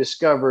not only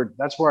discovered,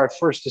 that's where I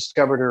first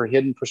discovered her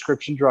hidden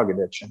prescription drug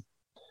addiction.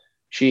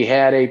 She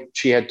had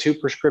 2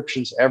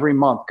 prescriptions every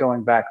month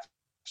going back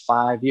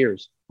 5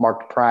 years,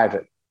 marked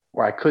private,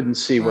 where I couldn't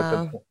see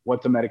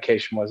what the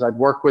medication was. I'd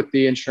work with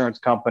the insurance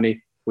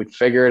company. We'd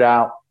figure it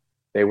out.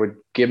 They would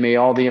give me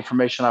all the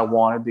information I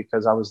wanted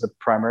because I was the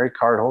primary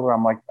card holder.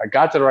 I'm like, I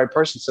got to the right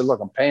person, said, look,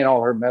 I'm paying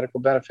all her medical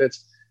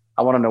benefits.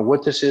 I want to know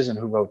what this is and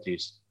who wrote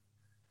these.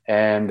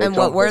 And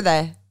what were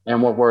they?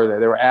 And what were they?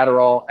 They were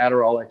Adderall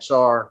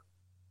XR.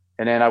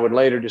 And then I would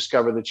later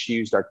discover that she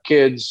used our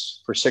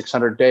kids for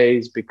 600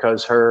 days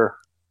because her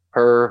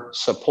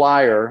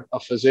supplier,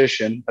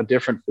 a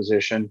different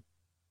physician,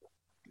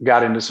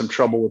 got into some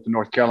trouble with the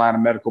North Carolina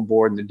Medical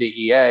Board and the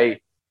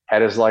DEA,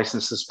 had his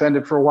license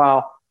suspended for a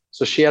while.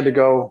 So she had to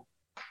go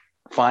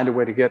find a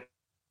way to get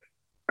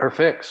her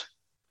fix.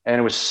 And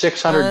it was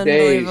 600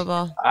 days.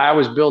 I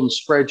was building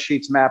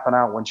spreadsheets, mapping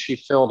out when she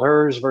filled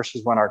hers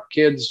versus when our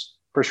kids'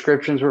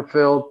 prescriptions were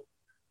filled.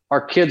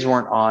 Our kids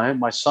weren't on it.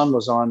 My son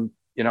was on,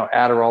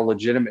 Adderall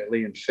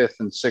legitimately in 5th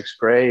and 6th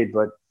grade,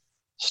 but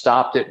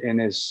stopped it in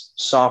his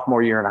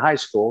sophomore year in high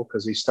school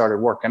because he started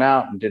working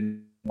out and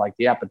didn't like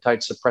the appetite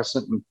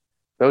suppressant. And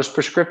those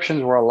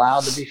prescriptions were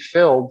allowed to be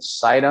filled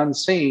sight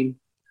unseen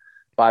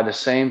by the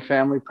same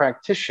family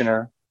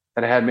practitioner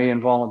that had me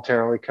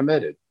involuntarily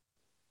committed.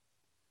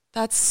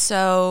 That's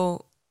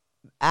so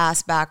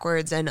ass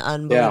backwards and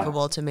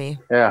unbelievable to me.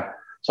 Yeah.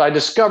 So I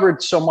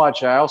discovered so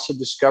much. I also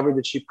discovered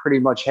that she pretty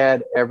much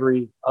had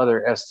every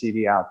other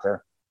STD out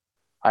there.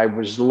 I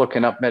was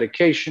looking up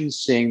medications,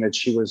 seeing that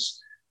she was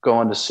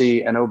going to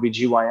see an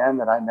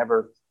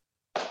OBGYN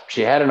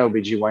she had an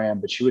OBGYN,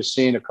 but she was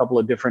seeing a couple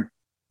of different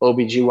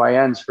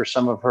OBGYNs for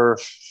some of her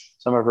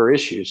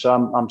issues. So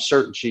I'm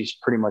certain she's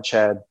pretty much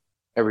had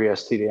every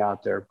STD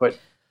out there. But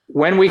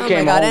when we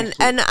came home,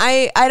 and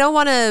I don't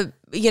want to,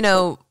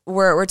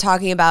 we're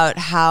talking about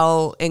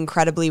how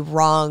incredibly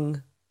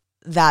wrong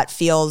that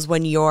feels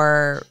when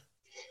you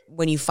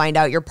find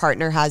out your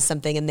partner has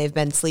something and they've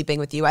been sleeping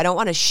with you. I don't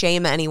want to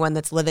shame anyone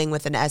that's living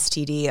with an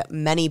STD.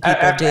 Many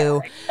people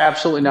do.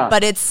 Absolutely not.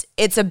 But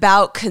it's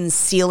about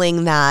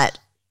concealing that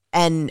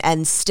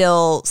and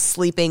still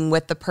sleeping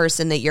with the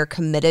person that you're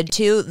committed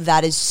to.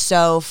 That is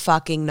so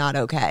fucking not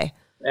okay.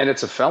 And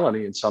it's a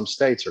felony in some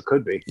states, or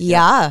could be.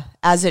 Yeah,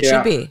 as it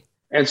should be.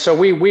 And so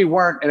we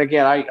weren't. And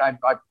again, I'm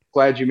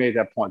glad you made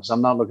that point, because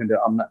I'm not looking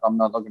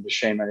to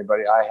shame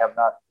anybody. I have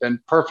not been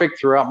perfect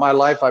throughout my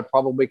life. I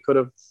probably could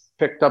have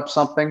picked up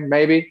something,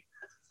 maybe.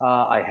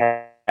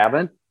 I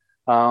haven't.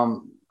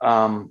 But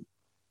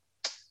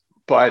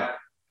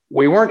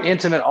we weren't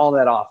intimate all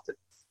that often.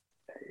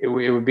 It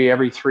would be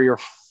every 3 or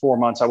 4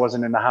 months. I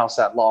wasn't in the house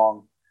that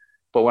long.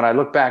 But when I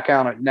look back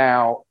on it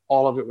now,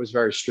 all of it was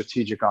very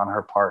strategic on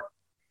her part.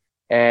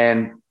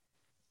 And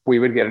we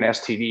would get an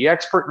STD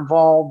expert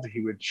involved. He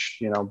would,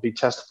 be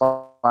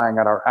testifying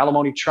at our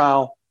alimony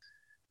trial.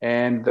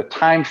 And the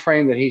time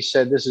frame that he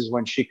said this is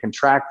when she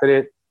contracted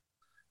it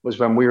was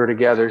when we were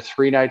together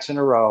 3 nights in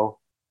a row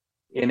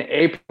in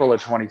April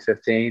of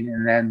 2015.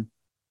 And then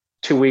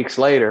 2 weeks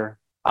later,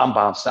 I'm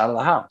bounced out of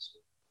the house.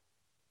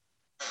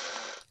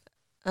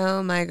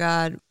 Oh my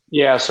God.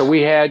 Yeah. So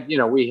we had,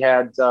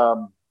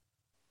 so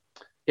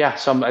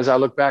as I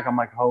look back, I'm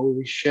like,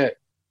 holy shit,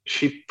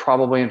 she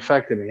probably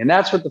infected me. And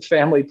that's what the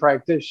family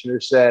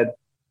practitioner said.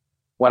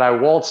 When I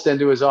waltzed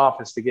into his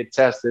office to get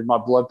tested, my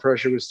blood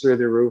pressure was through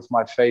the roof.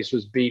 My face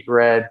was beet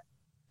red.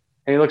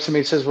 And he looks at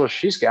me and says, well,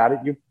 she's got it.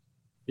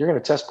 You're going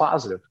to test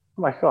positive.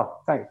 I'm like, oh,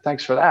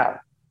 thanks for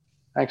that.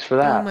 Thanks for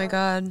that. Oh my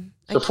God.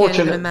 So I can't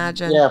even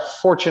imagine. Yeah,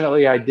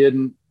 fortunately I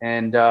didn't.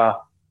 And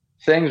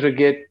things would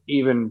get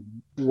even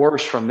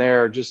worse from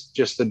there.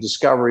 Just the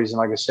discoveries. And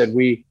like I said,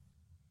 we're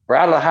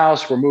out of the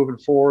house. We're moving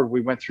forward.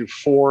 We went through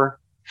four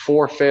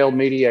failed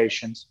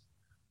mediations.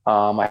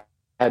 I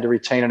had to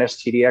retain an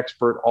STD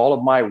expert. All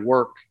of my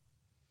work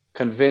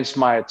convinced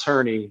my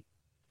attorney,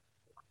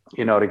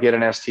 to get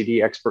an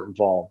STD expert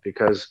involved,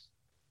 because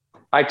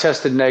I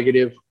tested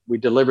negative. We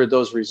delivered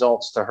those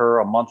results to her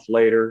a month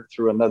later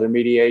through another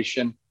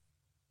mediation.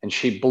 And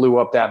she blew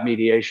up that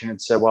mediation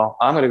and said, well,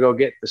 I'm going to go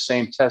get the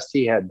same test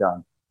he had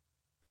done.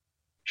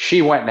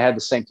 She went and had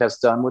the same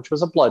test done, which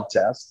was a blood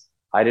test.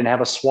 I didn't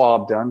have a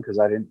swab done because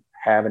I didn't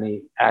have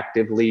any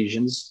active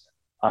lesions.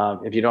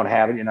 If you don't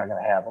have it, you're not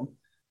going to have them.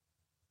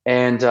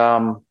 And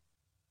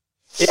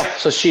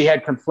so she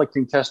had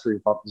conflicting test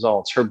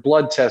results. Her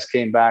blood test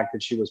came back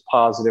that she was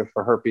positive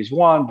for herpes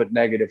 1, but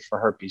negative for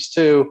herpes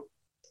 2.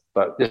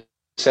 But this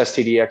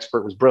STD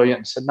expert was brilliant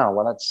and said, no,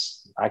 well,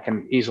 I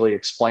can easily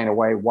explain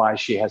away why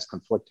she has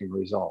conflicting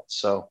results.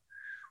 So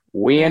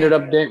we ended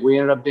up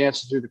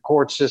dancing through the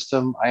court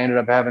system. I ended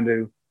up having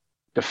to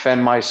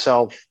defend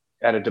myself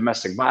at a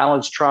domestic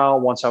violence trial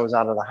once I was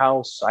out of the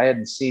house. I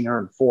hadn't seen her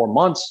in 4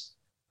 months,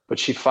 but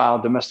she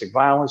filed domestic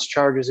violence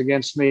charges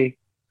against me.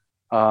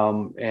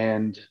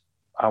 And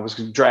I was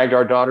dragged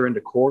our daughter into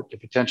court to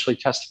potentially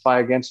testify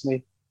against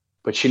me,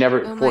 but she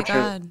never,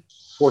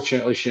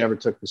 fortunately, she never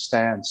took the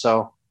stand.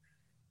 So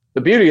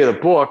the beauty of the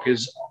book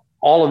is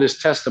all of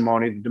this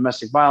testimony, the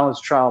domestic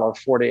violence trial, our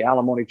 4-day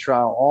alimony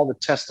trial, all the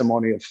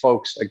testimony of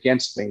folks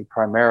against me,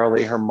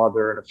 primarily her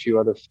mother and a few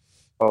other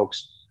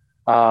folks,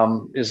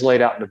 is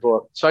laid out in the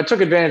book. So I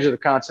took advantage of the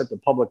concept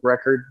of public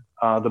record.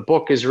 The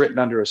book is written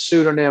under a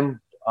pseudonym.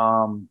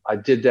 I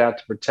did that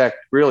to protect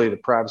really the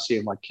privacy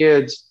of my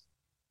kids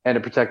and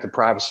to protect the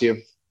privacy of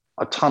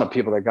a ton of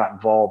people that got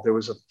involved. There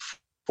was a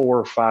 4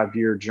 or 5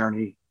 year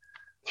journey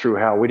through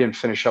how we didn't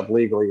finish up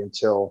legally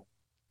until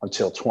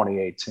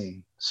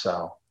 2018.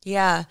 So.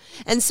 Yeah.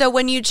 And so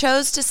when you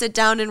chose to sit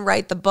down and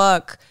write the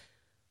book,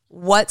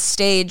 what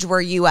stage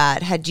were you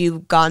at? Had you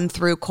gone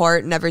through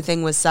court and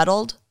everything was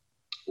settled?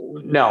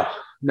 No.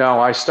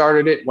 I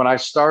started it. When I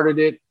started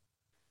it,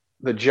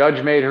 the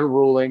judge made her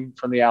ruling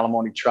from the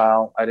alimony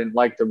trial. I didn't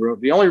like the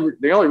ruling. The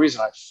only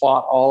reason I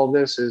fought all of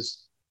this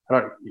is,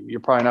 you're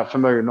probably not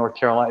familiar with North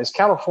Carolina. Is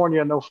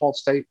California a no-fault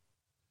state?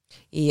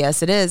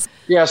 Yes, it is.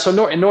 Yeah.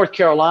 So in North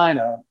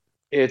Carolina,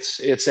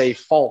 it's a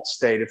fault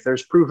state. If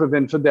there's proof of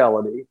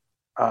infidelity,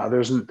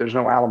 there's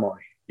no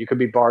alimony. You could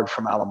be barred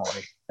from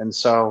alimony. And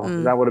so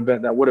that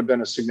would have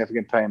been a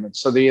significant payment.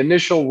 So the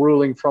initial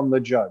ruling from the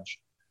judge,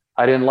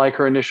 I didn't like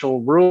her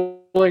initial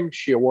ruling.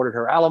 She awarded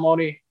her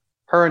alimony.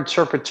 Her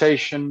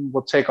interpretation,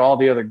 we'll take all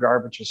the other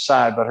garbage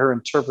aside, but her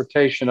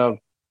interpretation of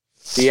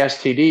the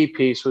STD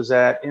piece was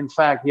that, in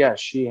fact, yes,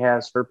 she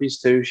has herpes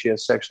 2. She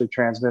has sexually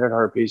transmitted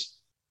herpes.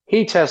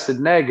 He tested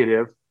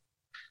negative,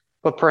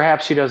 but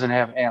perhaps he doesn't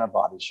have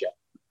antibodies yet.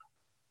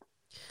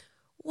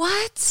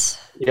 What?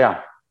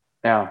 Yeah.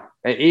 Yeah.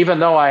 And even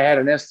though I had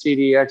an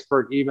STD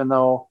expert, even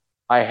though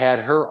I had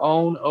her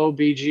own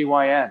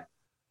OBGYN,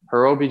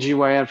 her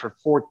OBGYN for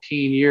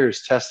 14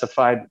 years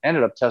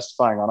ended up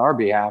testifying on our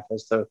behalf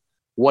as to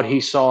what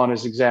he saw in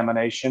his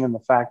examination and the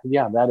fact that,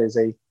 yeah, that is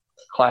a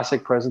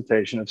classic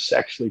presentation of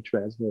sexually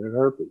transmitted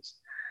herpes.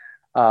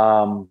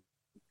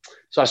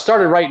 So I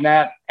started writing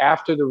that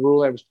after the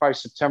rule. It was probably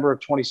September of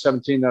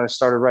 2017 that I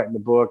started writing the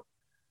book.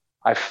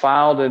 I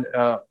filed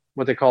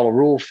what they call a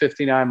Rule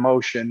 59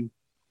 motion.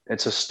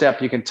 It's a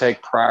step you can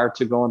take prior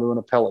to going to an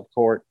appellate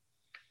court.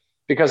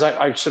 Because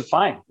I said,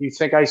 fine, you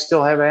think I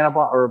still have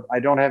antibodies or I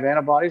don't have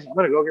antibodies? I'm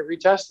going to go get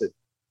retested.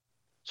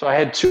 So I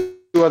had two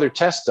other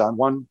tests done,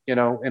 one, in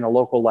a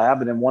local lab,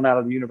 and then one out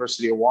of the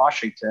University of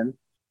Washington,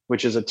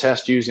 which is a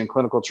test used in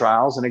clinical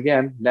trials. And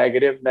again,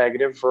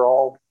 negative for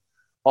all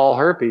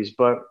herpes.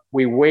 But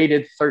we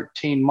waited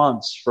 13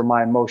 months for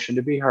my motion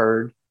to be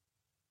heard.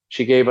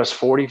 She gave us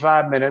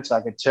 45 minutes.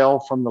 I could tell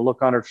from the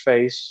look on her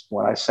face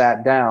when I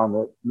sat down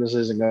that this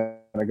isn't going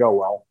to go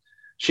well.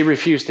 She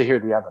refused to hear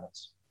the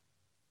evidence.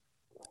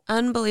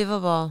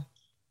 Unbelievable.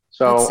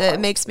 So it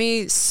makes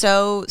me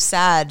so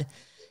sad,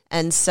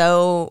 and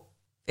so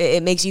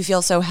it makes you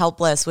feel so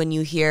helpless when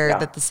you hear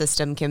that the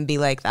system can be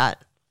like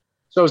that.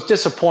 So it's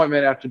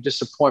disappointment after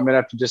disappointment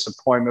after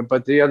disappointment.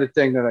 But the other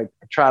thing that I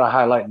try to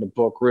highlight in the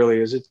book really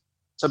is it's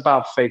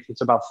about faith.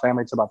 It's about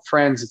family. It's about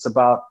friends. It's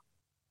about,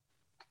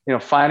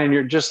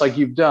 finding just like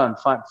you've done,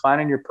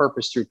 finding your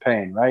purpose through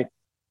pain, right?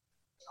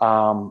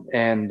 I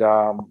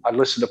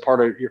listened to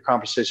part of your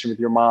conversation with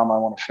your mom. I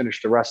want to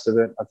finish the rest of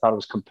it. I thought it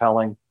was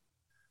compelling,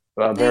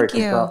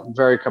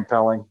 very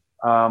compelling.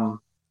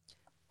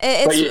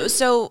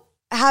 So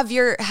have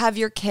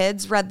your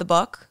kids read the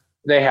book?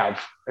 They have.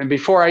 And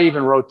before I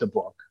even wrote the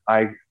book,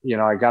 I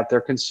got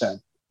their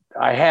consent.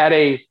 I had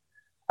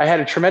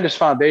a tremendous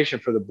foundation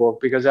for the book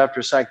because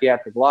after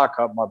psychiatric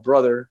lockup, my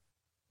brother,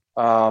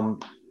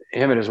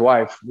 him and his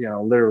wife,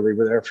 literally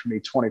were there for me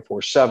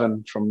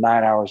 24/7 from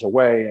 9 hours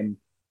away.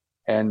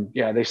 And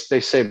yeah, they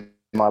saved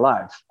my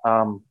life.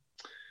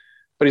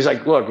 But he's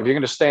like, look, if you're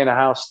going to stay in a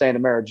house, stay in a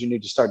marriage, you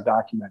need to start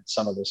documenting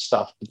some of this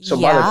stuff. So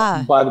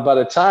by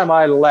the time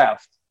I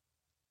left,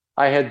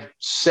 I had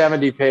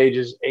 70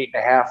 pages,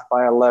 8.5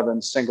 by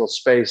 11, single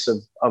space of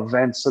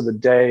events of the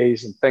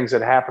days and things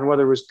that happened,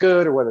 whether it was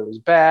good or whether it was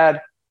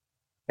bad.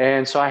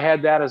 And so I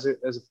had that as a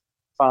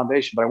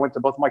foundation. But I went to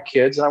both my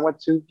kids and I went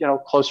to,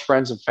 close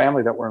friends and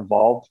family that were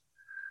involved.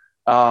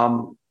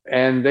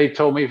 And they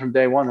told me from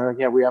day one, they're like,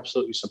 yeah, we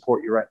absolutely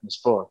support you writing this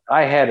book.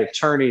 I had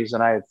attorneys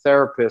and I had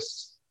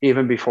therapists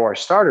even before I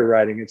started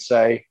writing and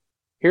say,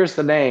 here's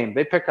the name.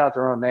 They picked out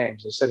their own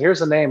names. They said, here's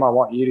the name I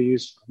want you to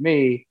use for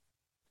me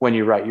when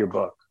you write your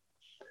book.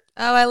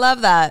 Oh, I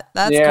love that.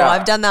 That's cool.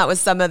 I've done that with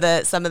some of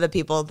the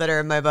people that are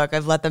in my book.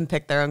 I've let them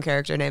pick their own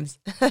character names.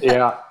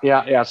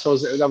 Yeah. So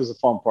that was the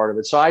fun part of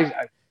it. So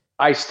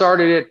I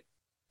started it.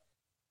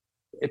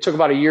 It took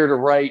about a year to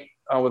write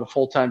with a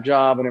full-time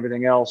job and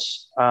everything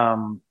else.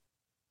 And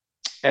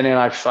then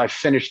I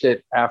finished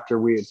it after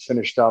we had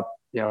finished up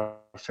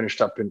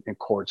in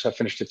court. So I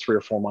finished it 3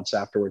 or 4 months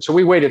afterwards. So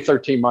we waited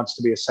 13 months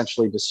to be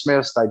essentially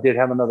dismissed. I did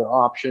have another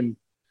option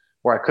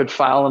where I could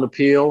file an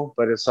appeal,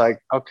 but it's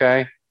like,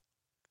 okay,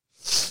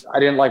 I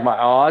didn't like my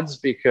odds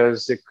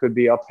because it could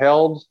be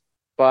upheld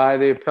by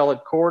the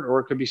appellate court or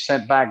it could be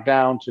sent back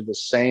down to the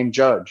same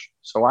judge.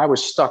 So I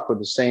was stuck with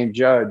the same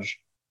judge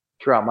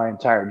throughout my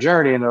entire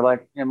journey. And they're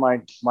like, and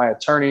my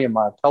attorney and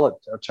my appellate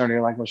attorney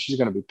are like, well, she's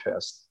going to be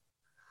pissed.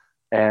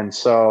 And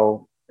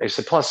so they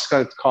said, plus it's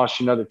going to cost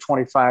you another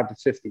 25 to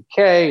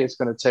 50K. It's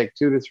going to take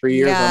 2 to 3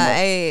 years.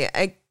 Yeah,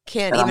 I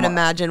can't even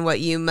imagine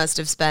what you must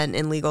have spent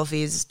in legal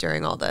fees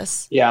during all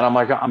this. Yeah. And I'm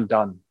like, I'm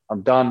done.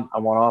 I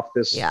want off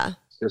this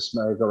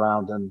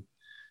merry-go-round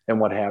and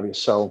what have you.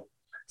 So,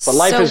 but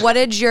life is. What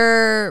did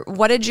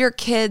your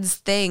kids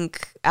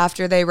think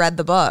after they read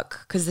the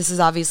book? Because this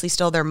is obviously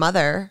still their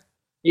mother.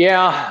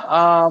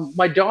 Yeah.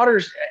 My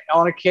daughter's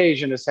on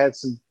occasion has had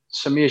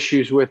some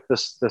issues with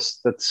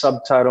the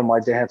subtitle, My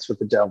Dance with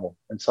the Devil.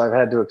 And so I've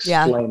had to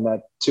explain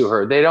that to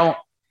her. They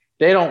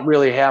don't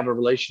really have a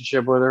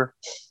relationship with her.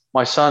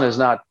 My son has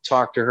not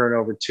talked to her in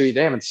over 2 years.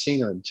 They haven't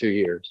seen her in 2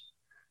 years.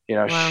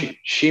 Wow.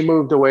 She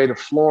moved away to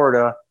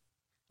Florida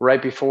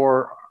right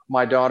before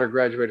my daughter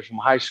graduated from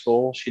high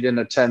school. She didn't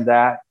attend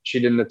that.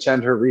 She didn't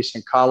attend her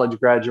recent college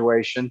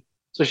graduation.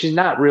 So she's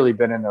not really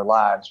been in their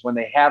lives. When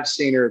they have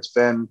seen her, it's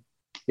been,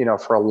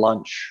 for a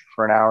lunch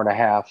for an hour and a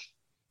half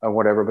or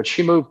whatever. But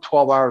she moved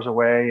 12 hours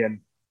away and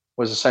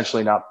was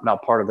essentially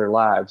not part of their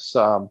lives.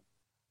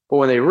 But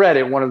when they read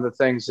it, one of the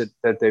things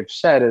that they've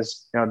said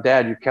is,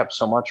 Dad, you kept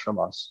so much from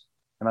us.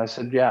 And I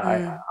said,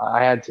 yeah,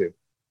 I had to.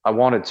 I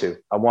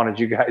wanted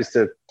you guys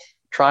to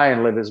try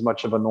and live as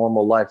much of a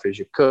normal life as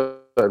you could,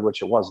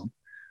 which it wasn't,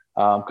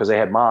 because they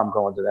had Mom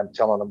going to them,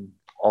 telling them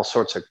all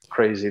sorts of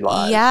crazy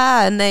lies.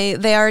 Yeah, and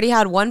they already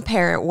had one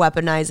parent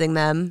weaponizing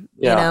them.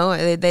 Yeah. You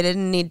know, they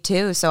didn't need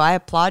two. So I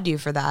applaud you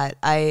for that.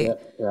 I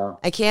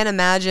can't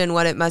imagine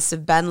what it must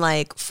have been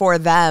like for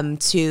them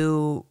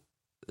to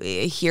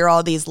hear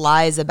all these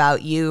lies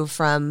about you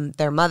from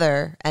their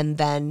mother and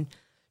then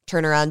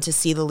turn around to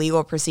see the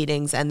legal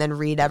proceedings and then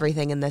read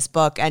everything in this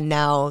book. And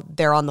now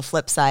they're on the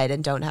flip side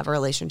and don't have a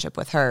relationship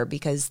with her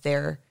because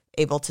they're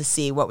able to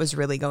see what was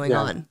really going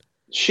on.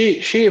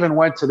 She even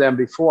went to them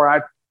before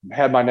I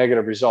had my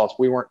negative results.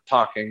 We weren't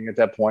talking at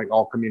that point.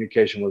 All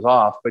communication was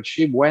off, but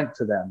she went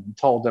to them and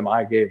told them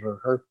I gave her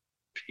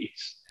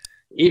herpes.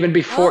 Even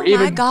before,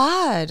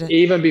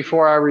 even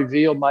before I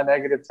revealed my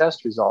negative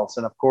test results.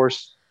 And of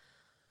course,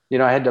 you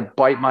know, I had to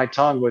bite my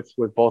tongue with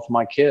both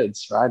my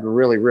kids. I had to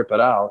really rip it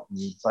out. And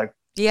it's like,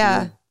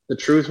 yeah, the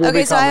truth will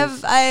be coming. So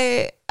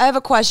I have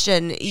a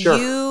question.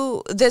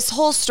 Sure. This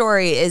whole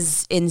story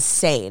is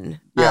insane.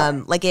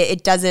 Yeah. Like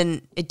it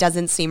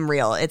doesn't seem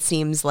real. It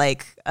seems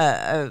like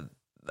a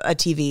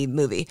TV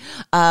movie.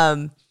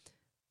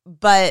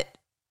 But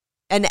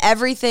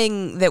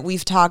everything that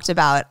we've talked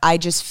about, I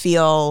just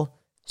feel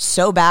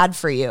so bad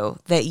for you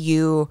that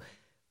you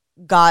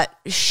got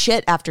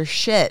shit after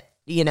shit,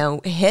 you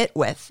know, hit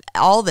with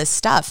all this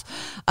stuff.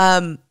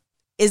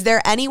 Is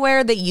there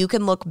anywhere that you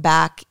can look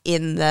back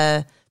in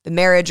the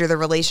marriage or the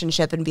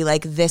relationship and be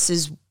like, this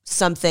is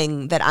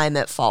something that I'm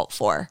at fault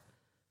for?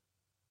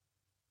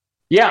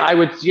 I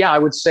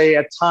would say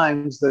at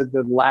times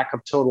the lack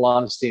of total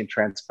honesty and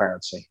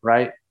transparency,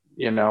 right?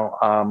 You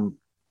know,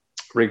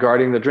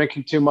 regarding the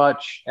drinking too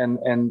much and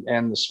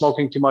the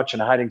smoking too much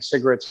and hiding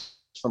cigarettes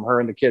from her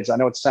and the kids. I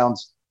know it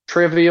sounds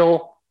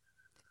trivial.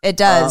 It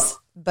does.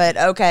 But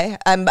okay,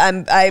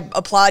 I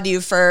applaud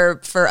you for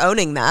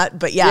owning that.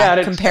 But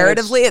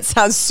comparatively, it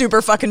sounds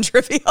super fucking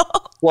trivial.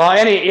 Well,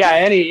 any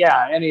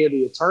of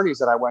the attorneys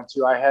that I went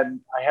to, I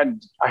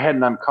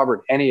hadn't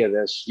uncovered any of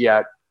this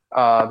yet.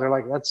 They're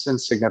like, that's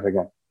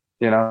insignificant,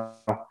 you know.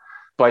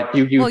 But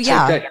you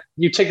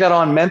take that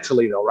on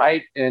mentally though,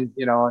 right? And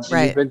you know,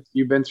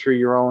 you've been through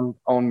your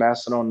own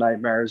mess and own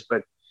nightmares.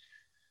 But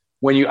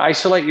when you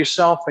isolate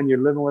yourself and you're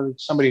living with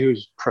somebody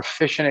who's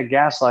proficient at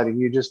gaslighting,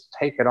 you just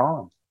take it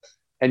on.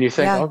 And you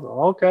think,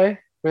 oh, okay,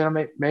 you know,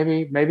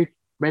 maybe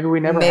we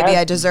never. Maybe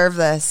I deserve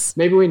this.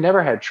 Maybe we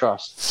never had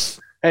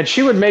trust. And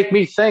she would make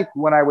me think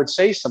when I would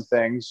say some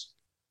things.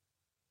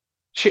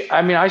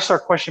 I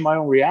start questioning my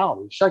own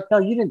reality. She's like, no,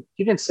 you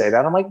didn't say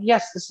that. I'm like,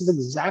 yes, this is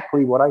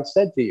exactly what I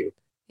said to you.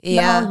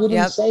 Yeah, no, you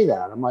didn't say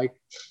that. I'm like,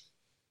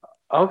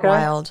 okay,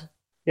 wild.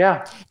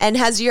 Yeah. And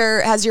has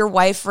your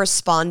wife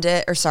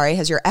responded, or sorry,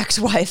 has your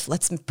ex-wife?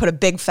 Let's put a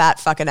big fat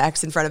fucking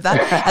X in front of that.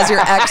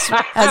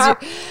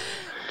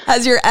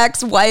 Has your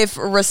ex-wife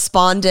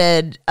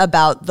responded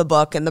about the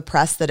book and the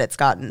press that it's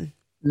gotten?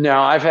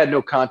 No, I've had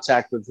no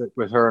contact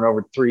with her in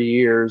over 3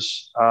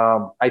 years.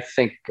 I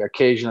think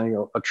occasionally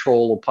a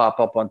troll will pop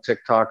up on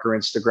TikTok or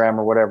Instagram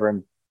or whatever,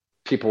 and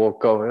people will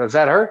go, "Is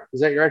that her?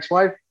 Is that your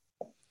ex-wife?"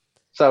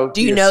 So,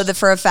 do you know that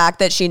for a fact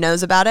that she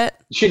knows about it?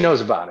 She knows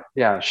about it.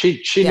 Yeah,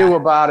 she knew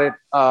about it,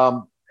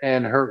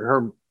 and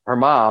her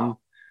mom,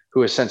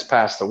 who has since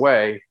passed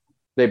away,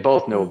 they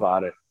both knew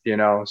about it. You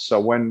know, so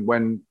when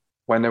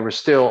there was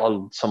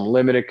still some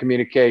limited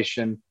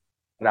communication,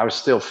 and I was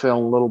still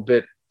feeling a little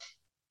bit,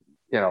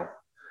 you know,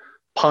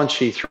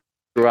 punchy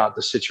throughout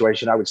the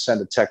situation, I would send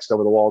a text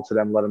over the wall to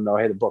them, let them know,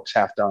 hey, the book's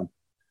half done.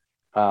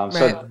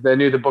 So they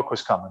knew the book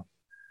was coming.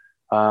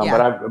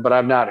 But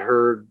I've not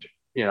heard,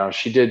 you know,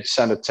 she did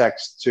send a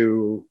text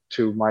to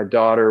my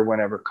daughter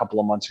whenever a couple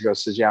of months ago,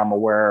 says, yeah, I'm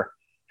aware of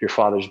your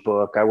father's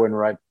book. I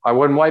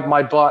wouldn't wipe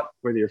my butt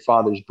with your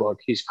father's book.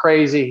 He's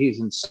crazy. He's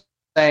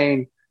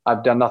insane.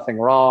 I've done nothing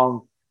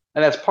wrong.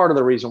 And that's part of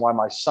the reason why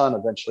my son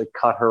eventually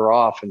cut her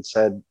off and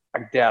said,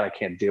 Dad, I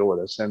can't deal with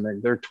this.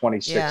 And they're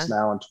 26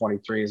 now and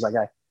 23. He's like,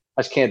 I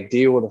just can't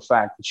deal with the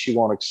fact that she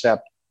won't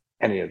accept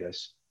any of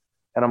this.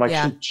 And I'm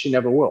like, she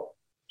never will.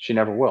 She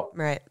never will.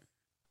 Right.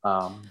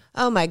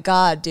 Oh my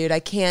God, dude, I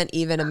can't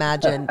even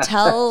imagine.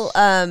 Tell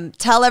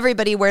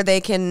everybody where they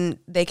can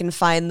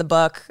find the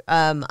book.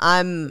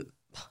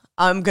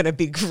 I'm going to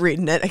be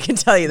reading it. I can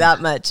tell you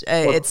that much.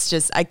 It's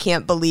just, I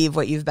can't believe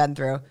what you've been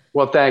through.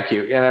 Well, thank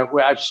you. And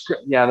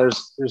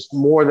there's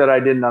more that I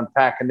didn't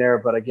unpack in there,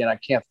 but again, I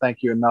can't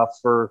thank you enough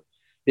for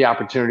the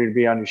opportunity to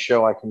be on your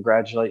show. I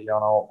congratulate you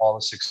on all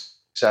the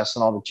success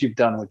and all that you've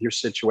done with your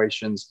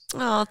situations.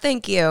 Oh,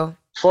 thank you.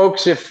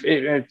 Folks, if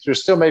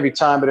there's still maybe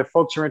time, but if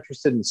folks are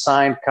interested in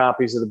signed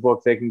copies of the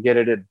book, they can get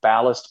it at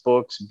Ballast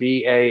Books,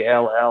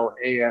 BALLAST,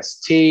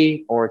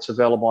 or it's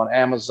available on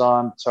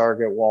Amazon,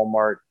 Target,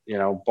 Walmart, you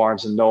know,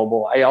 Barnes and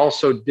Noble. I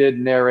also did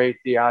narrate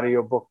the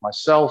audiobook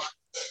myself.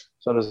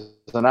 So there's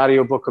an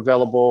audiobook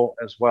available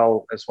as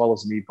well as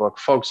an ebook.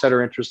 Folks that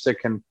are interested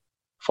can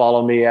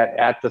follow me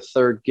at The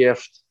Third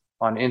Gift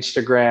on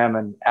Instagram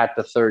and at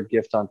The Third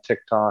Gift on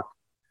TikTok.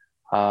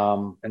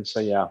 And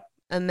so, yeah.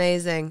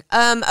 Amazing.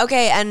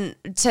 Okay, and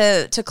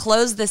to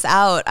close this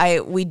out,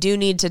 we do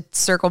need to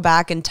circle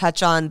back and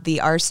touch on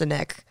the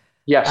arsenic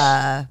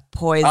Yes.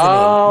 Poisoning.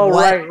 Oh,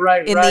 What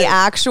right. in the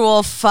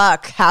actual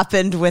fuck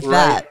happened with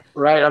that?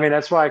 Right. I mean,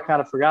 that's why I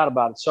kind of forgot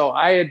about it. So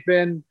I had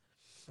been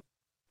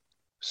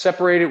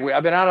separated.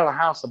 I've been out of the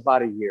house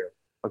about a year.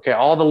 Okay.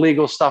 All the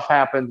legal stuff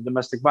happened,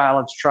 domestic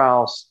violence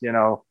trials,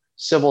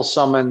 civil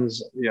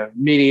summons,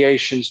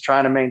 mediations,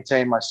 trying to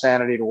maintain my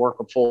sanity to work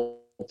a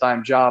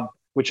full-time job,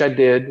 which I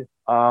did.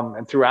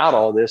 And throughout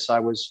all this,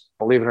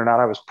 believe it or not,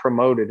 I was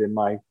promoted in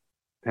my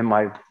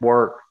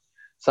work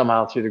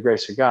somehow through the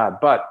grace of God.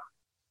 But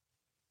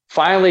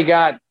finally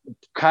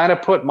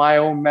put my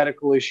own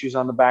medical issues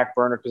on the back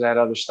burner because I had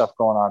other stuff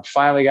going on.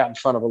 Finally got in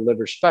front of a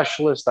liver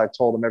specialist. I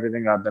told him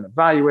everything I've been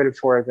evaluated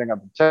for, everything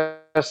I've been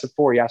tested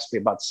for. He asked me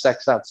about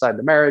sex outside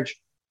the marriage.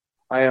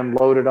 I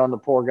unloaded on the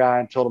poor guy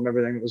and told him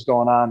everything that was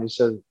going on. He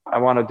said, I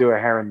want to do a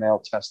hair and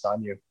nail test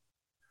on you.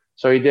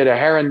 So he did a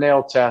hair and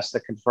nail test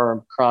that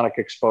confirmed chronic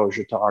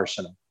exposure to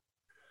arsenic.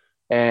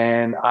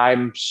 And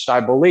I'm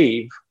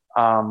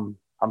certain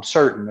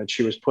that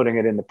she was putting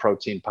it in the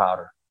protein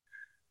powder.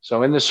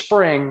 So in the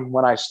spring,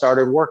 when I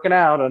started working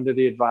out under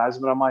the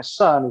advisement of my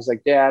son, he's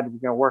like, Dad,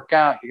 you're going to work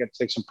out. You got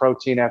to take some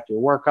protein after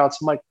your workouts.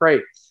 I'm like,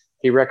 great.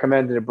 He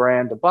recommended a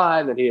brand to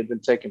buy that he had been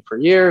taking for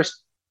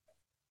years.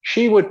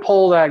 She would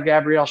pull that,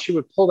 Gabrielle,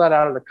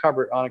 out of the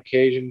cupboard on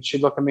occasion.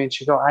 She'd look at me and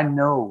she'd go, I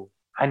know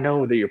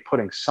that you're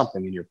putting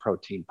something in your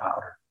protein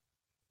powder.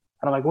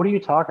 And I'm like, what are you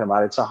talking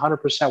about? It's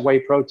 100% whey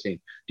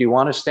protein. Do you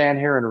want to stand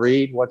here and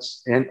read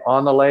what's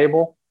on the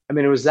label? I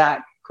mean, it was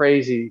that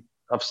crazy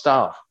of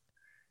stuff.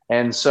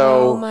 And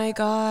so oh my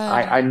God,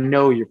 I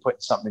know you're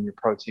putting something in your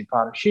protein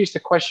powder. She used to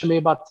question me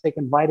about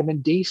taking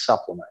vitamin D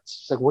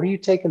supplements. She's like, what are you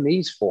taking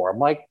these for? I'm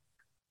like,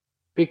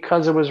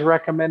 because it was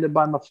recommended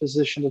by my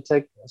physician to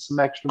take some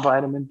extra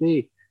vitamin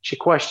D. She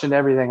questioned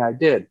everything I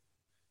did.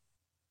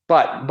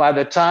 But by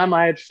the time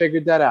I had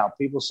figured that out,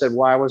 people said,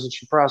 why wasn't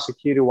she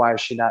prosecuted? Why is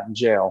she not in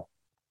jail?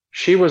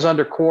 She was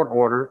under court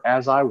order,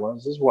 as I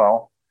was as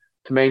well,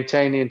 to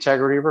maintain the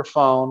integrity of her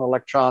phone,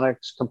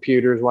 electronics,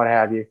 computers, what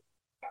have you.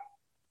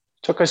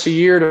 Took us a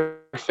year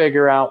to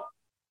figure out.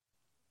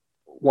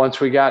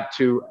 Once we got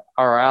to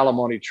our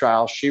alimony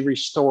trial, she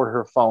restored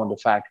her phone to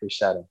factory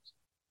settings.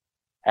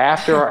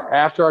 After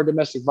our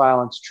domestic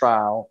violence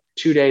trial,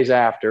 2 days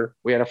after,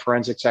 we had a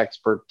forensics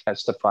expert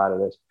testify to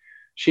this.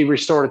 She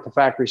restored it to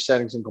factory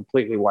settings and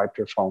completely wiped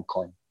her phone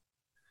clean.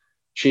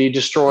 She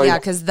destroyed. Yeah,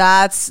 because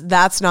that's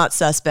not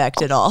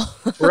suspect at all.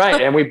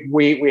 Right, and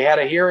we had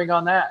a hearing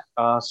on that.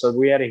 So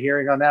we had a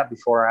hearing on that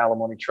before our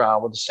alimony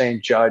trial with the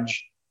same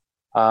judge.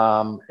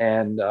 Let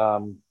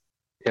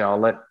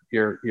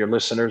your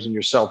listeners and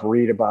yourself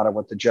read about it,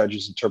 what the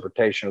judge's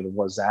interpretation of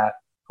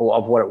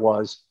what it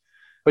was.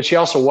 But she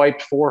also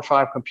wiped 4 or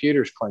 5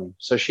 computers clean.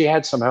 So she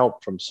had some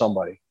help from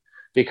somebody,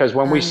 because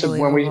when we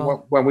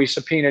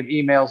subpoenaed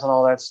emails and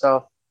all that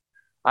stuff,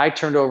 I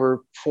turned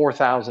over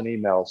 4,000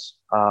 emails.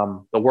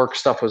 The work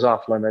stuff was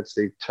off limits.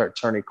 The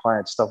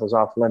attorney-client stuff was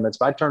off limits.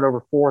 But I turned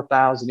over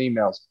 4,000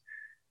 emails.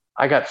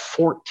 I got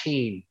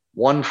 14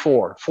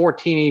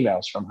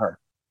 emails from her.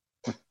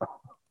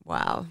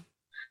 Wow.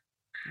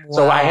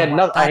 So I had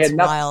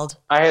wild.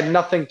 I had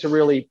nothing to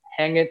really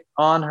hang it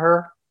on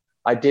her.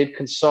 I did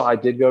consult. I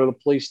did go to the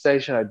police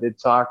station. I did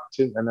talk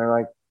to, and they're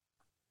like,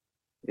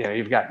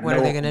 you've got what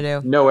are they going to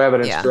do? No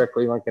evidence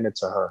directly linking it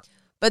to her.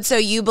 But so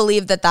you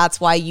believe that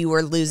that's why you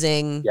were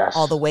losing Yes.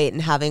 all the weight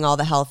and having all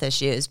the health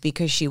issues,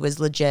 because she was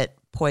legit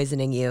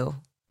poisoning you.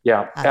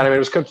 Yeah. And I mean, it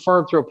was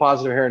confirmed through a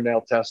positive hair and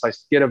nail test. I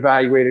get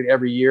evaluated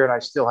every year, and I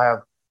still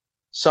have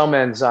some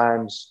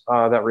enzymes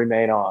that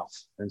remain off.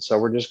 And so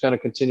we're just going to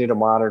continue to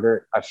monitor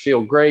it. I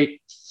feel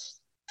great.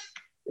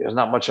 There's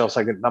not much else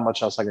I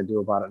can do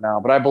about it now.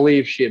 But I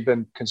believe she had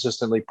been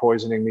consistently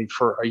poisoning me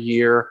for a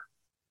year.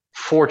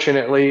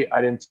 Fortunately,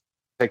 I didn't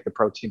take the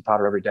protein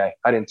powder every day.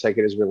 I didn't take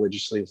it as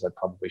religiously as I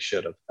probably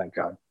should have. Thank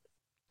God.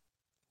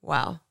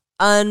 Wow.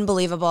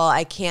 Unbelievable.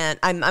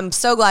 I'm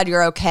so glad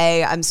you're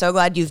okay. I'm so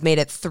glad you've made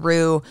it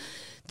through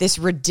this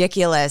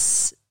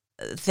ridiculous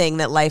thing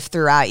that life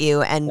threw at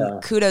you.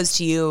 And kudos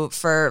to you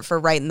for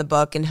writing the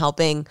book and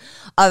helping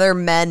other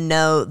men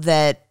know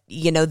that,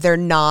 they're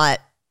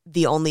not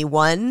the only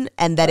one,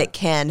 and that it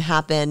can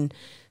happen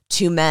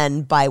to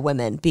men by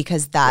women,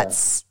 because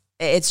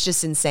it's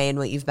just insane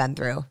what you've been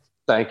through.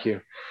 Thank you.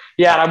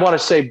 Yeah. And I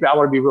want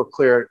to be real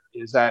clear,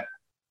 is that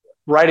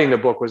writing the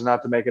book was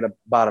not to make it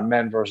about a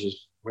men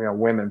versus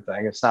women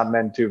thing. It's not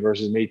men too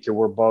versus me too.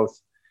 We're both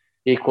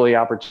equally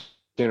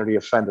opportunity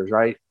offenders,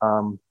 right?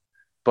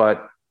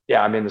 But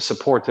yeah, I mean, the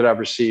support that I've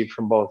received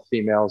from both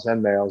females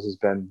and males has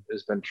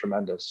been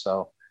tremendous.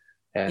 So,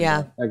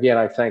 again,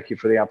 I thank you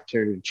for the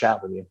opportunity to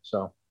chat with you.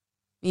 So.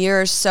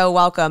 You're so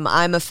welcome.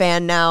 I'm a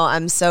fan now.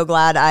 I'm so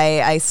glad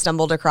I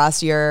stumbled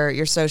across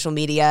your social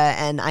media,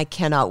 and I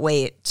cannot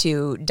wait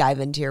to dive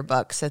into your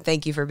book. So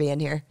thank you for being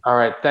here. All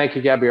right. Thank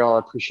you, Gabrielle. I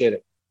appreciate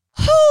it.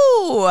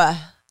 Whew.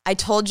 I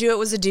told you it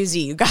was a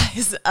doozy, you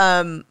guys.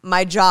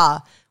 My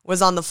jaw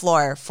was on the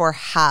floor for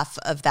half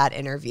of that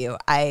interview.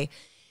 I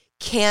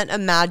can't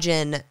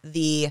imagine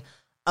the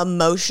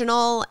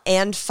emotional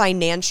and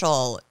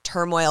financial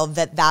turmoil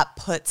that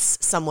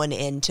puts someone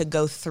in, to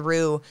go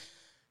through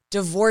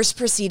divorce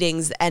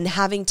proceedings and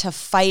having to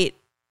fight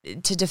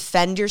to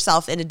defend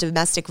yourself in a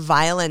domestic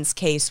violence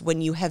case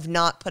when you have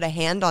not put a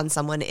hand on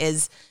someone,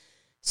 is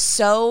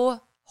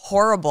so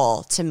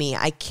horrible to me.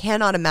 I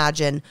cannot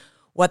imagine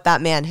what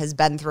that man has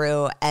been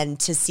through, and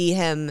to see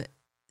him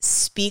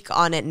speak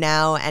on it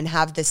now and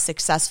have this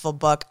successful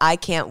book, I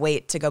can't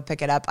wait to go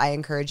pick it up. I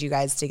encourage you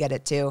guys to get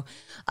it too,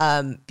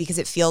 because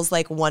it feels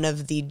like one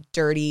of the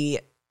dirty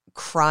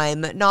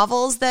crime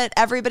novels that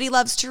everybody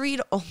loves to read,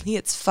 only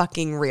it's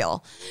fucking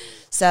real.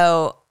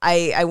 So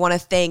I want to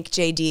thank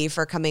JD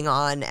for coming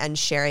on and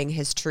sharing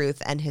his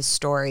truth and his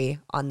story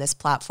on this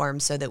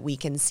platform, so that we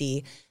can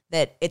see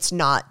that it's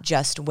not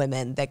just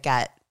women that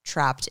get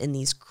trapped in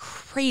these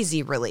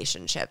crazy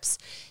relationships.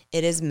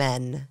 It is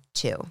men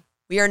too.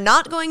 We are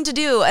not going to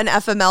do an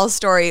FML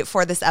story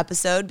for this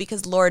episode,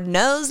 because Lord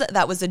knows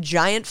that was a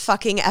giant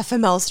fucking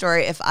FML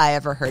story if I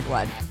ever heard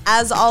one.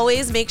 As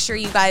always, make sure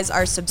you guys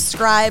are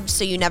subscribed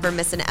so you never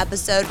miss an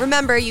episode.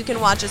 Remember, you can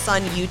watch us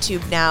on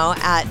YouTube now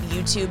at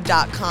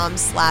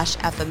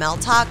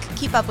youtube.com/FML Talk.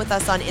 Keep up with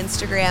us on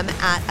Instagram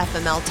at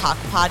FML Talk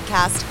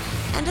Podcast.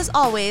 And as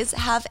always,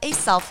 have a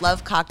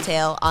self-love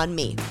cocktail on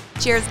me.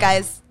 Cheers,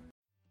 guys.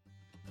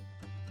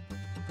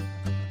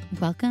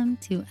 Welcome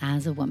to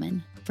As a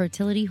Woman,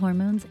 Fertility,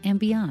 Hormones, and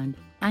Beyond.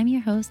 I'm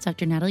your host,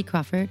 Dr. Natalie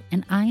Crawford,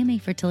 and I am a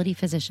fertility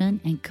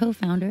physician and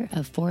co-founder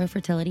of Fora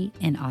Fertility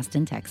in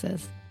Austin,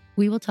 Texas.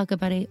 We will talk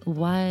about a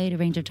wide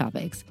range of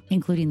topics,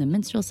 including the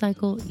menstrual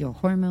cycle, your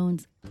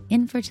hormones,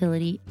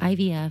 infertility,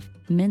 IVF,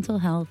 mental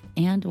health,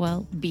 and,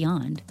 well,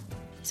 beyond.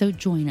 So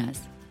join us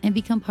and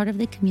become part of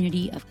the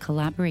community of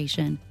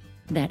collaboration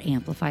that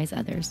amplifies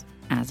others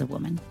as a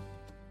woman.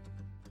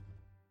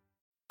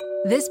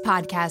 This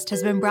podcast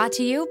has been brought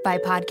to you by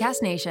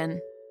Podcast Nation.